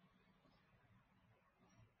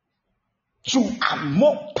 You are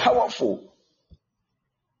more powerful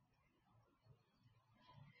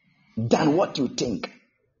than what you think.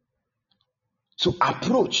 So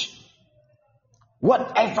approach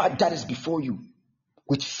whatever that is before you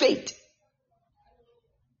with faith.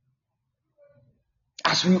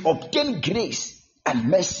 As we obtain grace and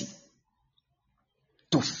mercy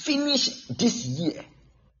to finish this year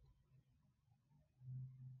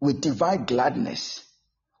with divine gladness,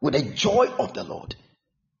 with the joy of the Lord,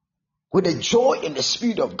 with the joy in the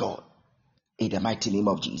Spirit of God, in the mighty name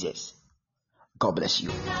of Jesus. God bless you.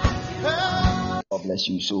 God bless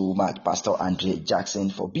you so much, Pastor Andrea Jackson,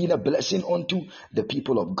 for being a blessing unto the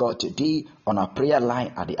people of God today on our prayer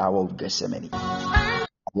line at the hour of Gethsemane. At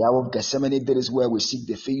the hour of Gethsemane, that is where we seek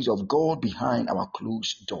the face of God behind our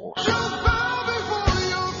closed doors.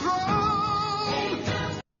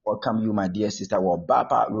 Welcome you, my dear sister,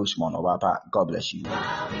 Wabapa Rosemont. Wabapa, God bless you.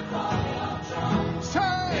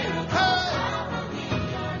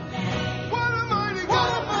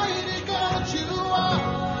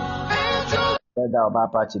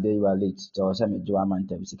 today you are late. So send me do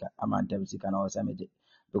amantem sika na send me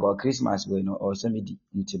because Christmas we no or send me di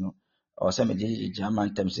ntino or send me di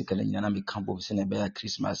amantem sika na nyana me kambo se na be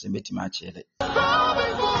Christmas beti ma chele.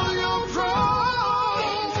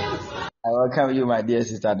 I welcome you, my dear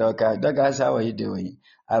sister Dorcas. Dorcas, how are you doing?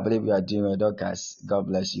 I believe you are doing well, Dorcas. God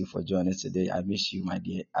bless you for joining us today. I miss you, my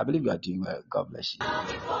dear. I believe you are doing well. God bless you.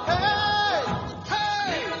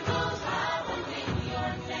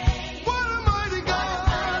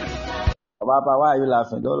 Papa, why are you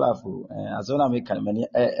laughing? Don't laugh. As soon as I make money,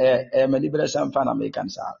 my liberation fan American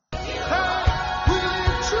sir.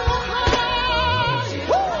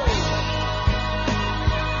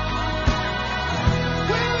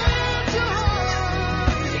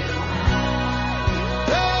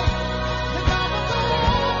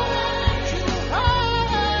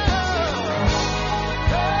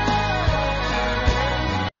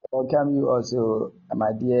 Welcome you also,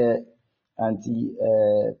 my dear Auntie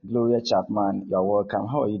Gloria Chapman. You're welcome.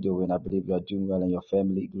 How are you doing? I believe you're doing well and your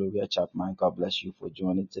family. Gloria Chapman, God bless you for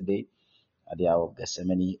joining today at the hour of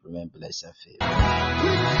Gethsemane. Remember, bless and favor.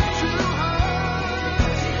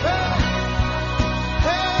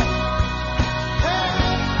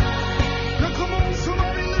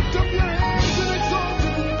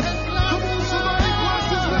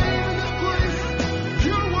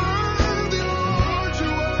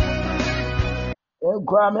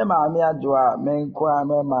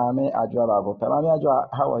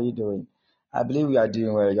 How are you doing? I believe we are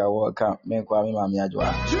doing well. You're welcome.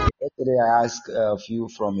 Yesterday I asked a few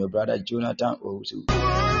from your brother Jonathan also.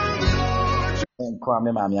 You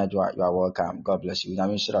are welcome. God bless you.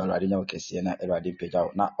 I'm sure already know Kesiana already paid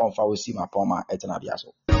out. Now on for see my poma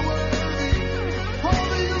etanabiaso.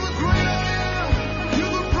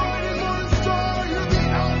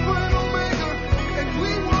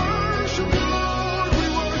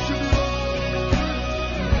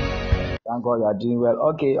 Thank God you are doing well.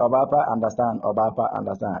 Okay, Obapa, understand.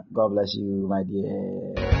 God bless you, my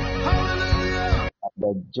dear.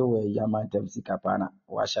 The joy Yamantem Sikapana.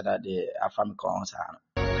 What should I do? Afam Konsan.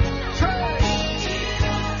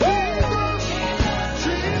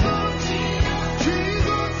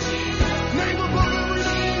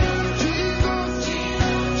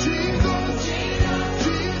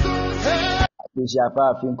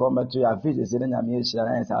 Bishapa fin come to your visit in your mission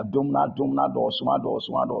and dumna dosun.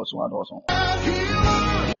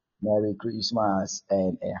 Merry Christmas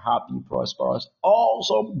and a happy, prosperous,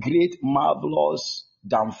 awesome, great, marvelous,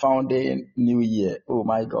 dumbfounding New Year. Oh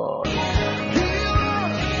my God. I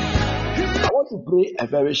want to pray a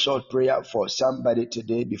very short prayer for somebody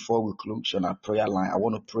today before we close on our prayer line. I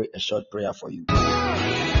want to pray a short prayer for you.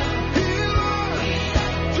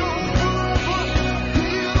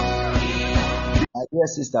 My dear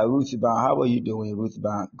sister Ruth Ban, how are you doing, Ruth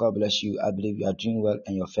Ban? God bless you. I believe you are doing well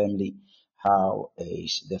and your family. How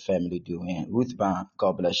is the family doing? Ruth Ban,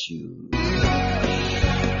 God bless you.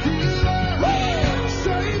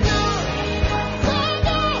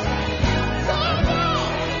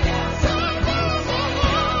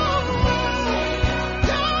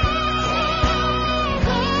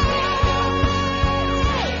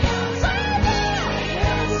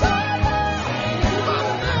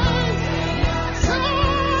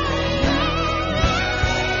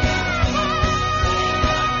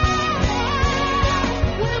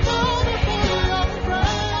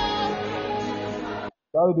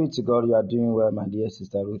 Glory be to God, you are doing well, my dear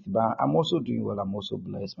sister Ruth. But I'm also doing well. I'm also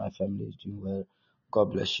blessed. My family is doing well.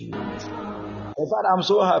 God bless you. In fact, I'm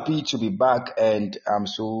so happy to be back and I'm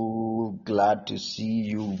so glad to see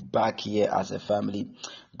you back here as a family.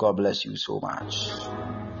 God bless you so much.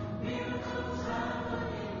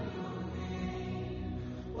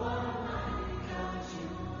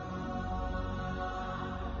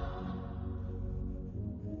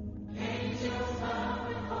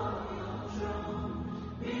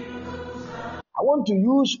 I want to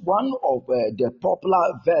use one of the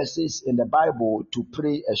popular verses in the Bible to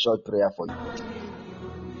pray a short prayer for you.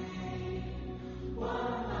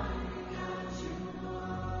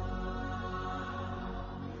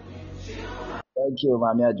 Thank you,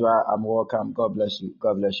 Mami Adwa. I'm welcome. God bless you.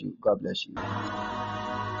 God bless you. God bless you.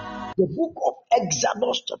 The book of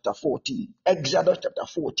Exodus chapter 14. Exodus chapter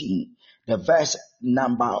 14. The verse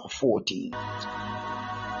number 14.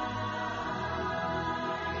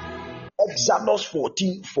 Exodus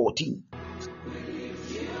 14:14.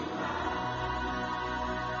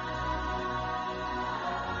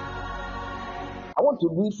 I want to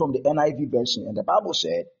read from the NIV version, and the Bible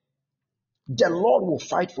said, the Lord will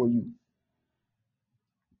fight for you.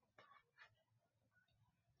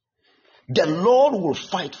 The Lord will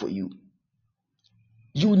fight for you.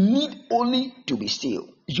 You need only to be still.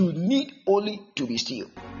 You need only to be still.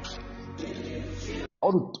 I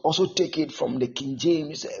want to also take it from the King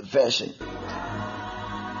James Version.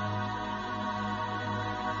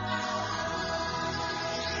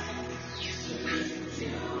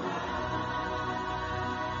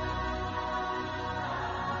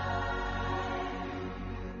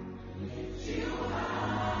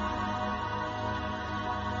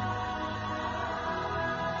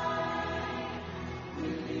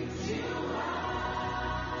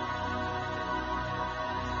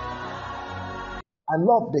 I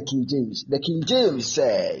love the King James. The King James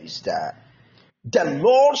says that the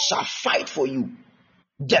Lord shall fight for you.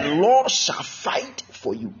 The Lord shall fight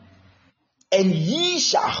for you. And ye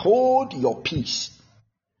shall hold your peace.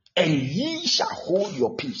 And ye shall hold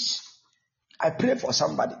your peace. I pray for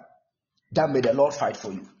somebody that may the Lord fight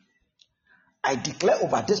for you. I declare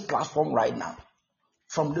over this platform right now,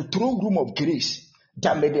 from the throne room of grace,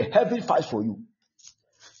 that may the heaven fight for you.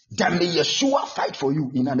 That may Yeshua fight for you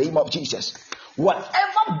in the name of Jesus.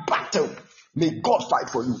 Whatever battle, may God fight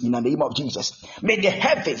for you in the name of Jesus. May the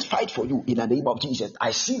heavens fight for you in the name of Jesus.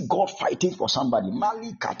 I see God fighting for somebody.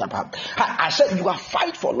 I said you are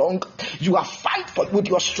fight for long. You are fight with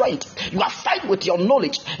your strength. You are fight with your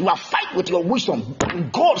knowledge. You are fight with your wisdom.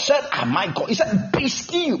 God said, my God. He said, be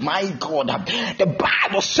still, my God. The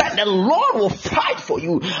Bible said the Lord will fight for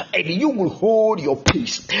you and you will hold your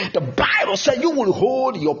peace. The Bible said you will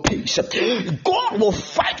hold your peace. God will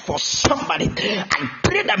fight for somebody. I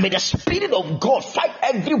pray that may the Spirit of God fight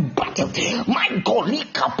every battle. My God, when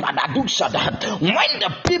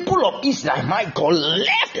the people of Israel, my God,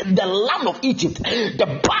 left the land of Egypt,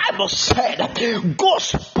 the Bible said God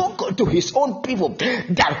spoke to his own people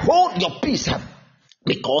that hold your peace.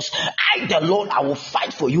 Because I, the Lord, I will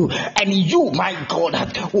fight for you, and you, my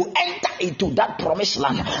God, will enter into that promised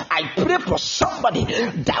land. I pray for somebody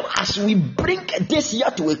that as we bring this year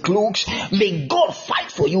to a close, may God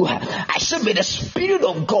fight for you. I say, may the Spirit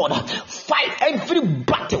of God fight every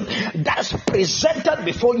battle that is presented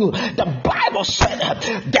before you. The Bible said,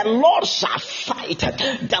 the Lord shall fight.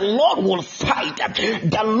 The Lord will fight.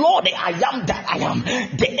 The Lord, the I am that I am,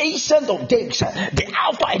 the ancient of days, the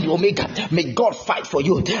Alpha and the Omega. May God fight for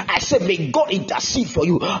you. I said, may God intercede for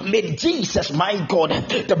you. May Jesus, my God,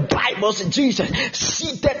 the Bible says Jesus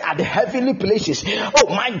seated at the heavenly places, oh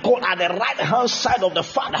my God, at the right hand side of the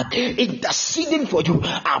Father, interceding for you.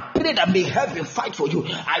 I pray that may heaven fight for you.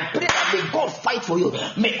 I pray that may God fight for you.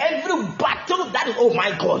 May every battle that, oh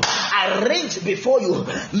my God, arranged before you,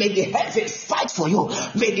 may the heaven fight for you.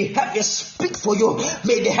 May the heaven speak for you.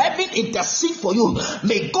 May the heaven intercede for you.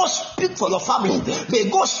 May God speak for your family. May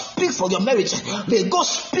God speak for your marriage. May God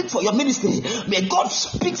speak for your ministry. May God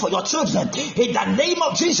speak for your children. In the name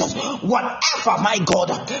of Jesus, whatever, my God,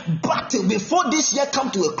 battle before this year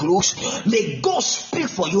come to a close, may God speak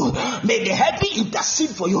for you. May the heaven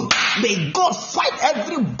intercede for you. May God fight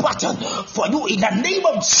every battle for you in the name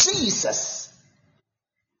of Jesus.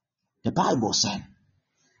 The Bible said,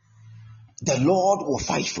 the Lord will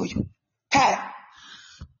fight for you. Hey.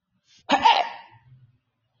 Hey.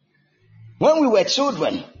 When we were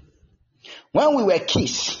children, when we were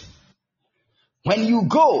kids, when you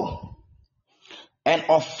go and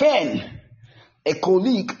offend a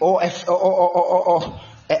colleague or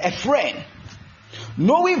a friend,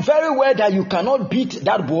 knowing very well that you cannot beat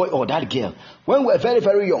that boy or that girl, when we were very,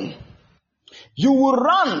 very young, you will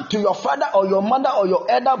run to your father or your mother or your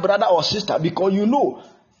elder brother or sister because you know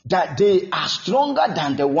that they are stronger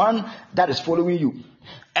than the one that is following you.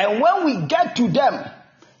 And when we get to them,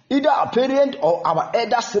 either our parent or our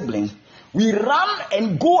elder siblings, we run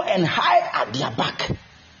and go and hide at their back,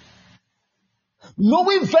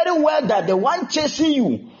 knowing very well that the one chasing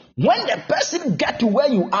you, when the person get to where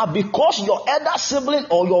you are, because your elder sibling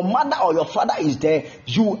or your mother or your father is there,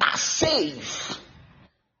 you are safe.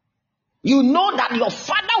 You know that your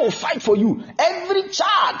father will fight for you. Every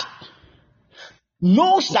child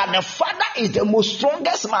knows that the father is the most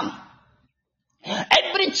strongest man.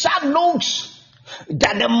 Every child knows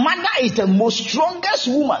that the mother is the most strongest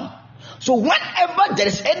woman. So whenever there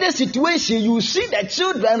is any situation, you see the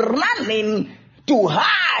children running to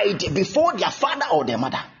hide before their father or their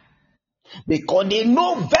mother, because they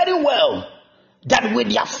know very well that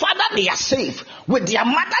with their father they are safe, with their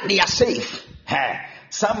mother they are safe.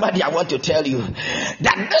 Somebody, I want to tell you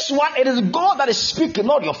that this one, it is God that is speaking,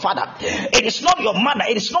 not your father. It is not your mother.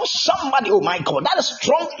 It is not somebody, oh my God, that is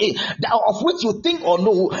strong, of which you think or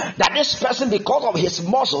know that this person, because of his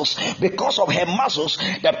muscles, because of her muscles,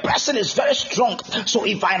 the person is very strong. So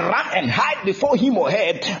if I run and hide before him or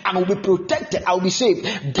her, I will be protected. I will be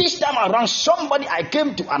saved. This time around, somebody I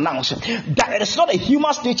came to announce that it is not a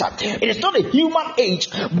human nature. It is not a human age,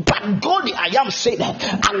 but God, I am saying,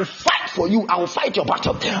 I will fight for you. I will fight your battle.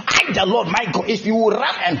 I, the Lord, my God, if you will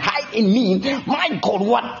run and hide in me, my God,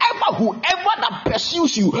 whoever that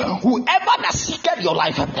pursues you, whoever that seeketh your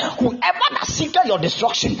life, whoever that seeketh your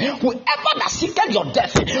destruction, whoever that seeketh your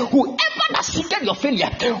death, whoever that seeketh your failure,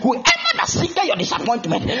 whoever that seeketh your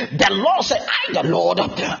disappointment, the Lord said, I, the Lord,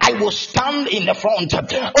 I will stand in the front,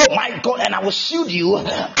 oh my God, and I will shield you,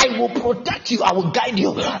 I will protect you, I will guide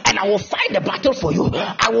you, and I will fight the battle for you.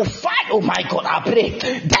 I will fight, oh my God. I pray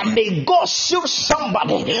that may God shield somebody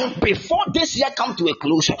before this year come to a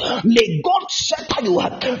close. May God shelter you,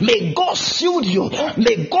 may God shield you,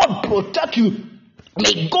 may God protect you.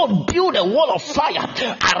 May God build a wall of fire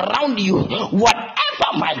around you.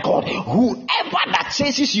 Whatever, my God, whoever that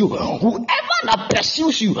chases you, whoever that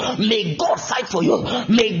pursues you, may God fight for you.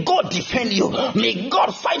 May God defend you. May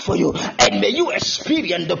God fight for you. And may you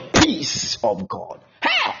experience the peace of God.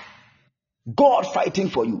 Hey! God fighting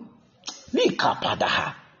for you.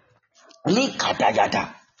 Likapadaha.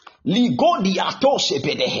 Likadayada. Ligodiato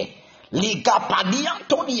sepedehe.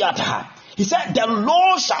 Ligapadiato diataha. He said, the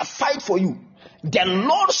Lord shall fight for you. The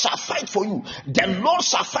Lord shall fight for you. The Lord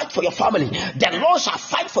shall fight for your family. The Lord shall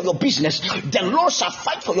fight for your business. The Lord shall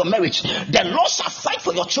fight for your marriage. The Lord shall fight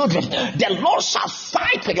for your children. The Lord shall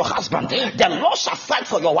fight for your husband. The Lord shall fight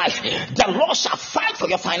for your wife. The Lord shall fight for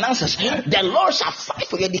your finances. The Lord shall fight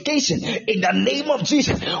for your education. In the name of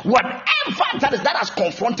Jesus, whatever that has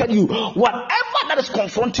confronted you, whatever that is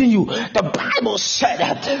confronting you, the Bible said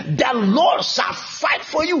that the Lord shall fight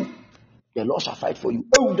for you. The Lord shall fight for you.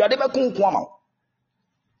 The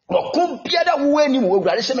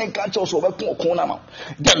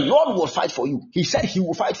Lord will fight for you. He said he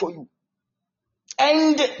will fight for you.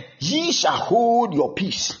 And ye shall hold your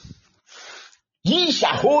peace. Ye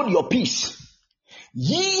shall hold your peace.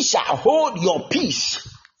 Ye shall hold your peace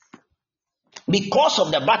because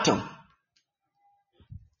of the battle.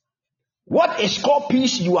 What is called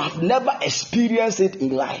peace, you have never experienced it in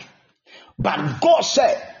life. But God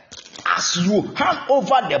said, as you hand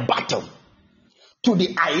over the battle to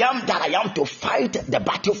the I am that I am to fight the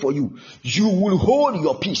battle for you, you will hold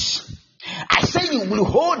your peace. I say you will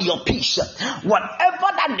hold your peace. Whatever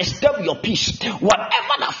that disturb your peace,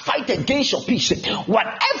 whatever that fight against your peace,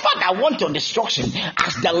 whatever that want your destruction,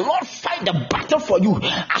 as the Lord fight the battle for you,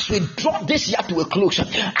 as we draw this year to a close,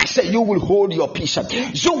 I say you will hold your peace.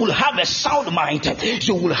 You will have a sound mind.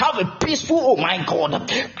 You will have a peaceful, oh my God,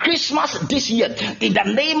 Christmas this year. In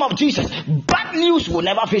the name of Jesus, bad news will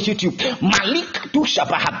never visit you. Malik to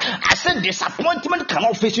Shabbat. I said disappointment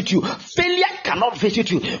cannot visit you. Failure cannot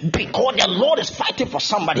visit you, because the Lord is fighting for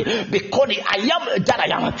somebody. Because the I am that I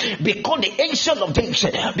am. Because the ancient of days.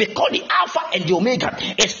 Because the Alpha and the Omega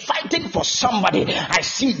is fighting for somebody. I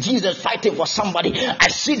see Jesus fighting for somebody. I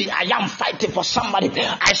see the I am fighting for somebody.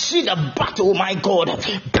 I see the battle, oh my God,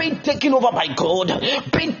 being taken over by God,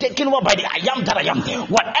 being taken over by the I am that I am.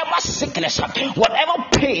 Whatever sickness, whatever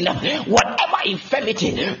pain, whatever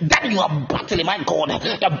infirmity that you are battling, my God,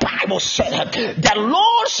 the Bible said the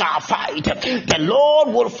Lord shall fight. The Lord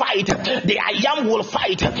will fight. The I am will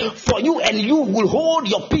fight for you, and you will hold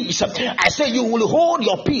your peace. I say you will hold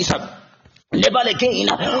your peace. Never again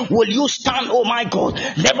will you stand, oh my God.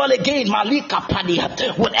 Never again, Malika Padia.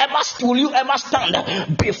 Will you ever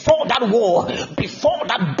stand before that war, before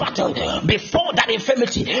that battle, before that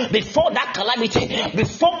infirmity, before that calamity,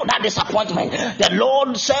 before that disappointment? The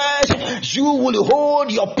Lord says, you will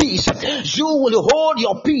hold your peace. You will hold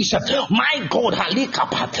your peace. My God,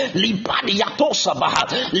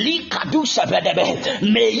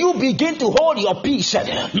 may you begin to hold your peace.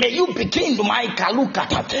 May you begin to, my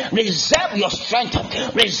Kalukata, reserve your strength,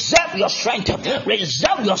 reserve your strength,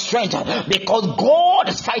 reserve your strength, because God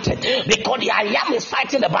is fighting, because the I am is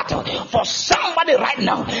fighting the battle for somebody right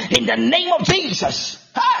now in the name of Jesus.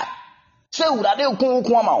 My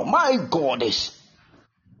God is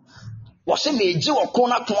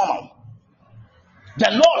the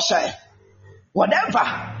Lord said, whatever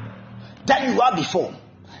that you are before,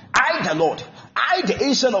 I the Lord, I the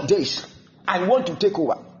ancient of days, I want to take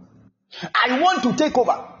over. I want to take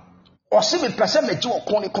over. I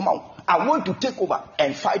want to take over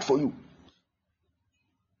and fight for you.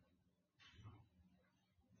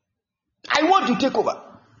 I want to take over.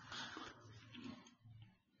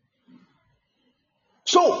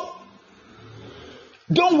 So,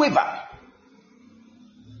 don't waver.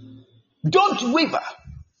 Don't waver.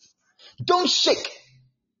 Don't shake.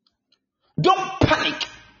 Don't panic.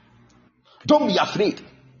 Don't be afraid.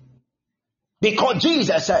 Because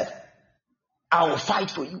Jesus said, I will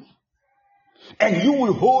fight for you. And you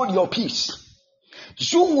will hold your peace.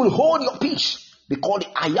 You will hold your peace. Because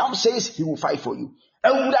I am says he will fight for you.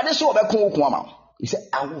 And he said,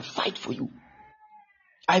 I will fight for you.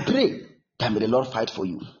 I pray that may the Lord fight for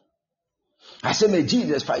you. I say, may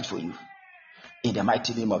Jesus fight for you. In the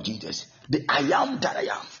mighty name of Jesus. The I am that I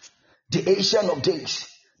am. The Ancient of Days.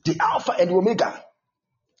 The Alpha and Omega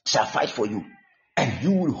shall fight for you. And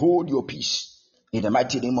you will hold your peace. In the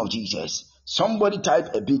mighty name of Jesus. Somebody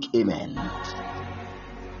type a big amen.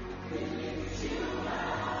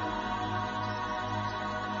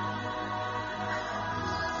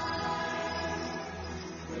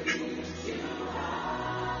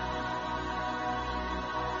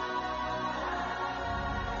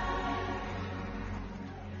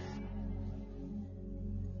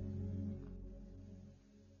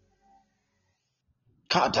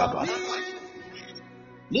 Kataba.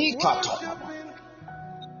 Likata.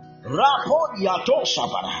 Rapo yato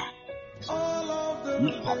sabara.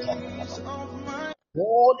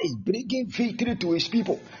 God is bringing victory to his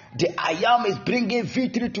people. The I am is bringing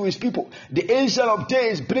victory to his people. The Ancient of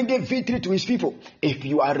Days is bringing victory to his people. If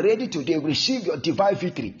you are ready today, receive your divine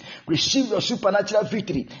victory. Receive your supernatural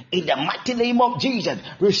victory. In the mighty name of Jesus,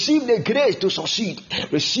 receive the grace to succeed.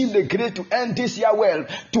 Receive the grace to end this year well.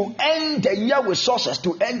 To end the year with success.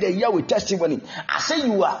 To end the year with testimony. I say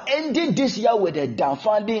you are ending this year with a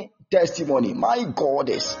dumbfounding testimony. My God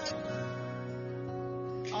is...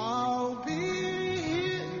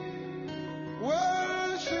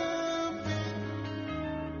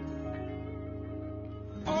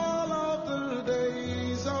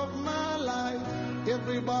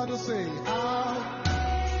 Everybody say, I.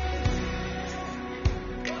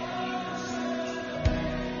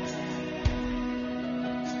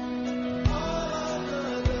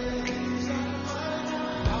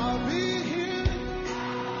 I'll be here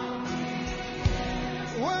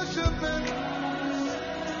worshiping.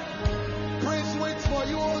 Praise waits for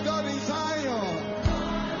you, oh God, in Zion.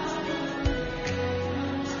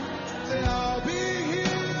 Say, I'll be here.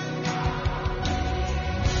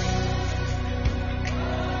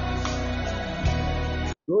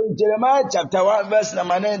 So in Jeremiah chapter 1 verse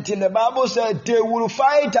number 19, the Bible said they will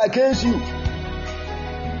fight against you. And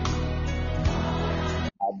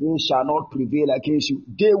they shall not prevail against you.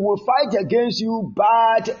 They will fight against you,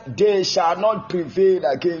 but they shall not prevail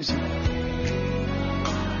against you.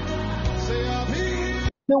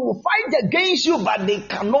 They will fight against you, but they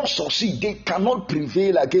cannot succeed. They cannot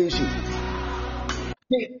prevail against you.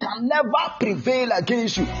 They can never prevail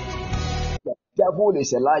against you. The devil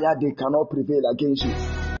is a liar. They cannot prevail against you.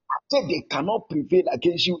 I say they cannot prevail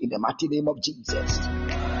against you in the mighty name of Jesus.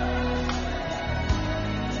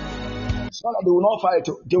 It's not that they will not fight.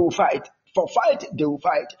 They will fight. For fight, they will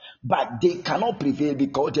fight. But they cannot prevail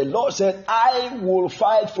because the Lord said, I will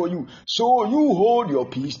fight for you. So you hold your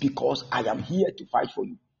peace because I am here to fight for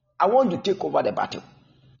you. I want to take over the battle.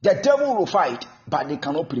 The devil will fight, but they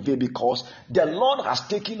cannot prevail because the Lord has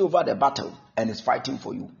taken over the battle and is fighting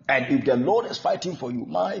for you. And if the Lord is fighting for you,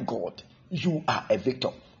 my God, you are a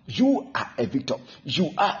victor. You are a victor.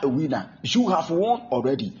 You are a winner. You have won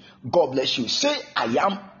already. God bless you. Say, I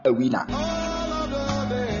am a winner. All of the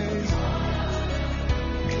days.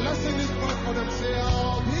 Let's sing this part for them. Say,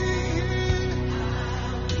 I'll be here.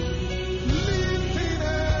 Lifting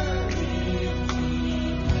it.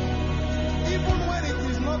 Even when it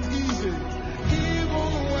is not easy.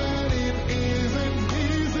 Even when it isn't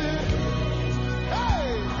easy. Hey!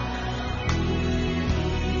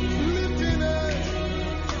 Lifting it.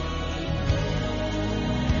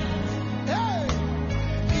 Hey!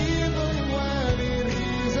 Even when it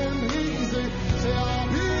isn't easy. Say, I'll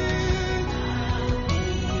be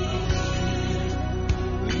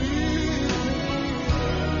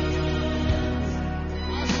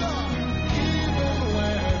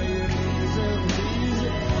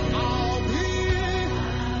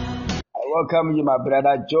I welcome you, my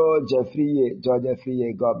brother George Jeffrey. George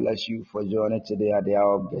Jeffrey, God bless you for joining today at the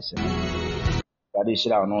hour of blessing.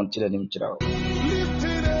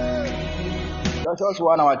 Just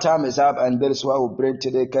 1 hour time is up, and that is why we bring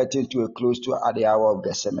today curtain to a close to at the hour of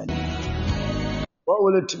Gethsemane. What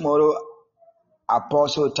will it tomorrow?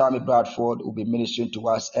 Apostle Tammy Bradford will be ministering to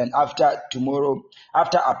us, and after tomorrow,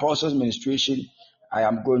 after Apostle's ministration, I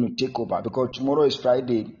am going to take over because tomorrow is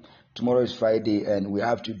Friday. Tomorrow is Friday and we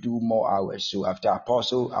have to do more hours. So after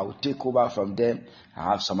Apostle, I will take over from them. I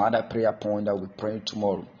have some other prayer point that we'll pray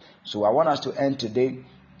tomorrow. So I want us to end today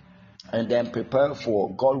and then prepare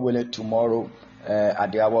for, God willing, tomorrow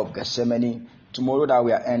at the hour of Gethsemane. Tomorrow that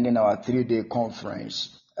we are ending our 3-day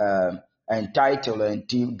conference entitled and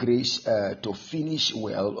theme Grace to Finish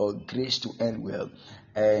Well or Grace to End Well.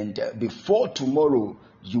 And before tomorrow,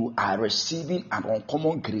 you are receiving an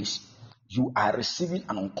uncommon grace. You are receiving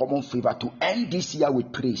an uncommon favor to end this year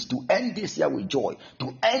with praise, to end this year with joy,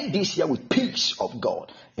 to end this year with peace of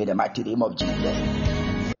God in the mighty name of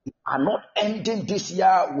Jesus. You are not ending this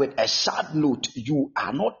year with a sad note. You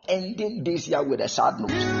are not ending this year with a sad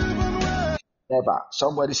note. Never.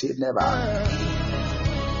 Somebody say never.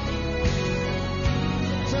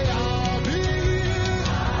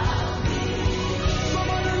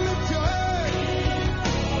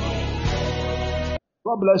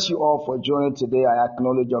 God bless you all for joining today. I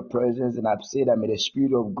acknowledge your presence and I say that may the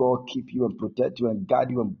Spirit of God keep you and protect you and guide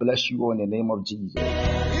you and bless you all in the name of Jesus.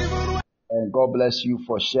 And God bless you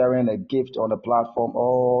for sharing a gift on the platform.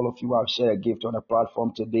 All of you have shared a gift on the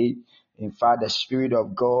platform today. In fact, the Spirit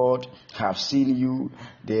of God have seen you.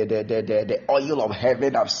 The oil of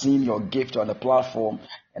heaven have seen your gift on the platform.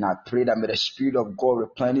 And I pray that may the Spirit of God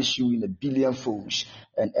replenish you in a billion folds.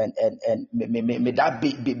 And may that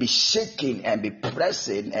be shaking and be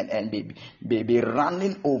pressing and be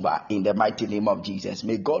running over in the mighty name of Jesus.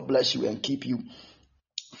 May God bless you and keep you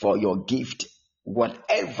for your gift.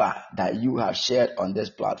 Whatever that you have shared on this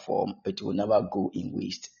platform, it will never go in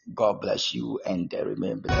waste. God bless you and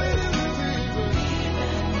remember.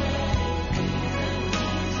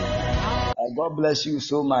 God bless you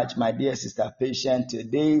so much, my dear sister Patient,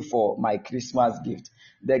 today for my Christmas gift.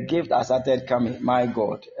 The gift has started coming, my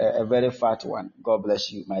God, a very fat one. God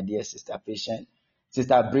bless you, my dear sister Patient.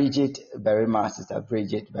 Sister Bridget Berima, Sister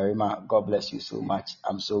Bridget Berima, God bless you so much.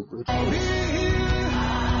 I'm so grateful.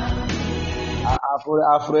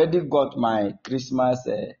 I've already got my Christmas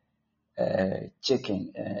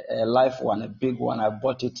chicken, a live one, a big one. I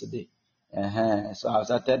bought it today. So I've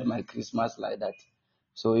started my Christmas like that.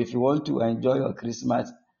 So if you want to enjoy your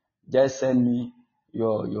Christmas, just send me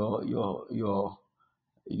your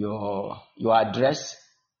address,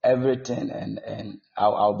 everything, and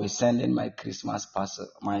I'll be sending my Christmas parcel.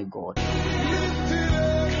 My God.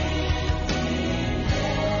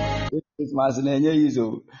 Christmas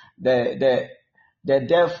the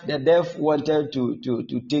deaf wanted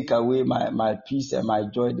to take away my peace and my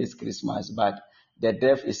joy this Christmas, but the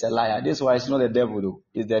deaf is a liar. This one is not the devil though,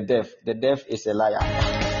 it's the deaf. The deaf is a liar.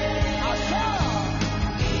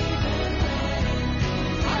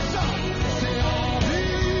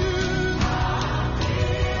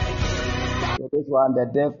 So this one, the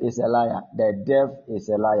deaf is a liar. The deaf is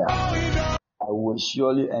a liar. I will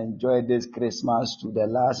surely enjoy this Christmas to the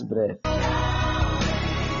last breath.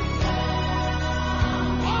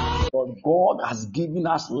 But God has given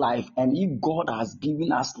us life, and if God has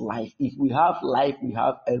given us life, if we have life, we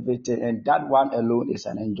have everything, and that one alone is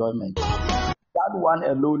an enjoyment. That one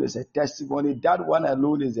alone is a testimony. That one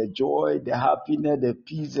alone is a joy, the happiness, the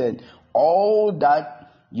peace, and all that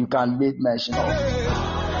you can make mention of.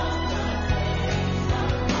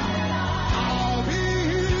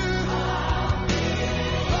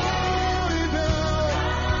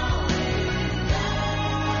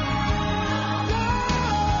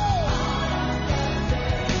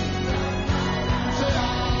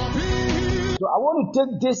 So I want to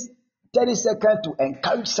take this 30 seconds to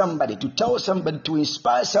encourage somebody, to tell somebody, to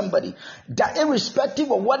inspire somebody that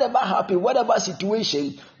irrespective of whatever happened, whatever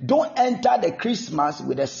situation, don't enter the Christmas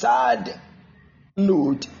with a sad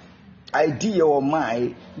note, idea or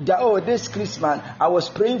mind that, oh, this Christmas I was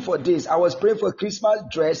praying for this, I was praying for a Christmas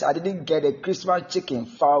dress, I didn't get a Christmas chicken,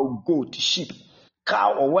 fowl, goat, sheep,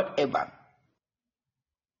 cow, or whatever.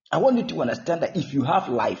 I want you to understand that if you have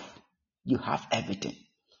life, you have everything.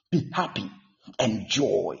 Be happy.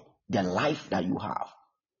 Enjoy the life that you have.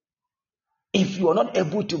 If you are not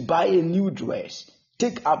able to buy a new dress,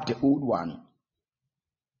 take up the old one,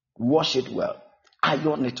 wash it well,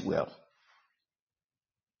 iron it well,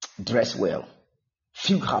 dress well,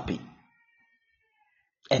 feel happy,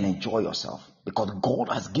 and enjoy yourself, because God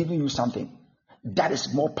has given you something that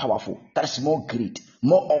is more powerful, that is more great,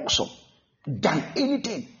 more awesome than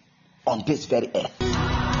anything on this very earth.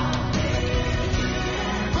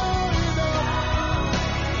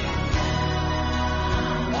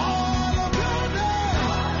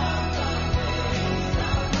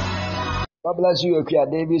 God bless you,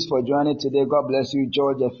 Akia Davis, for joining today. God bless you,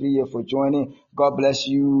 George Afriye, for joining. God bless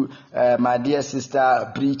you, my dear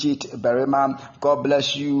sister Bridget Berima. God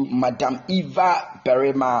bless you, Madam Eva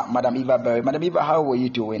Berima. Madam Eva Berima. Madam Eva, how are you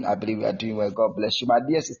doing? I believe you are doing well. God bless you, my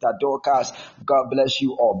dear sister Dorcas. God bless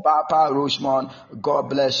you, Obapa Rochmond. God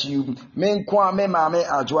bless you, Menkwa Me Mame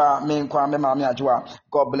Ajwa. Menkwa Me Mame Ajwa.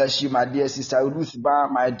 God bless you, my dear sister Ruth Ba,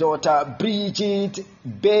 my daughter Bridget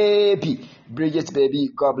Baby. Bridget Baby.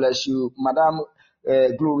 God bless you, Madam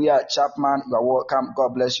Gloria Chapman, you are welcome. God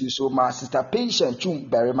bless you so much. Sister Patient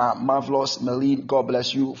Chum Berima, Marvelous Meline, God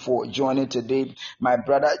bless you for joining today. My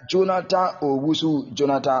brother Jonathan Owusu,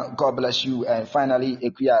 Jonathan, God bless you. And finally,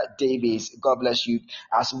 Ekuya Davis, God bless you.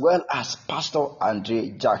 As well as Pastor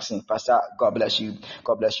Andrea Jackson. Pastor, God bless you.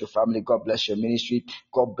 God bless your family. God bless your ministry.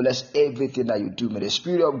 God bless everything that you do. May the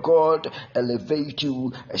Spirit of God elevate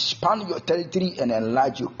you, expand your territory, and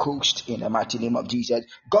enlarge your coast in the mighty name of Jesus.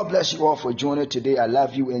 God bless you all for joining today. I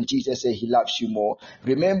love you, and Jesus said He loves you more.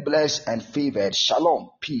 Remain blessed and favored. Shalom,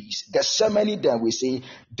 peace. Gethsemane, then we say,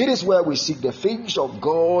 this is where we seek the face of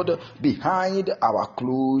God behind our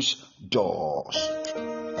closed doors.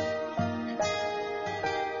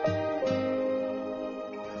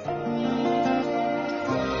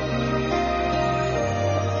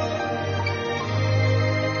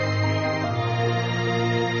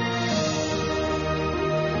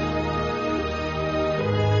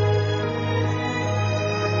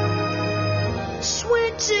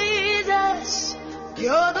 Jesus,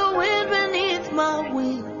 you're the wind beneath my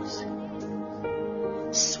wings.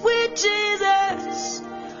 Sweet Jesus,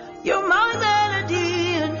 you're my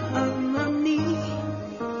melody and harmony.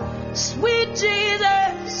 Sweet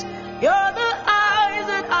Jesus, you're the eyes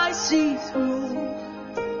that I see through.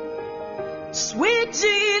 Sweet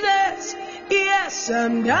Jesus, yes,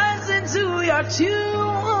 I'm dancing to your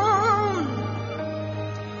tune.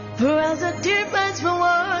 For as the deer pants for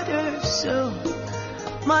water, so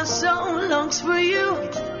my soul longs for you,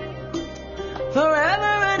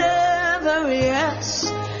 forever and ever, yes,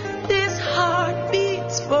 this heart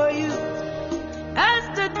beats for you. As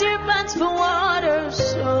the deer pants for water,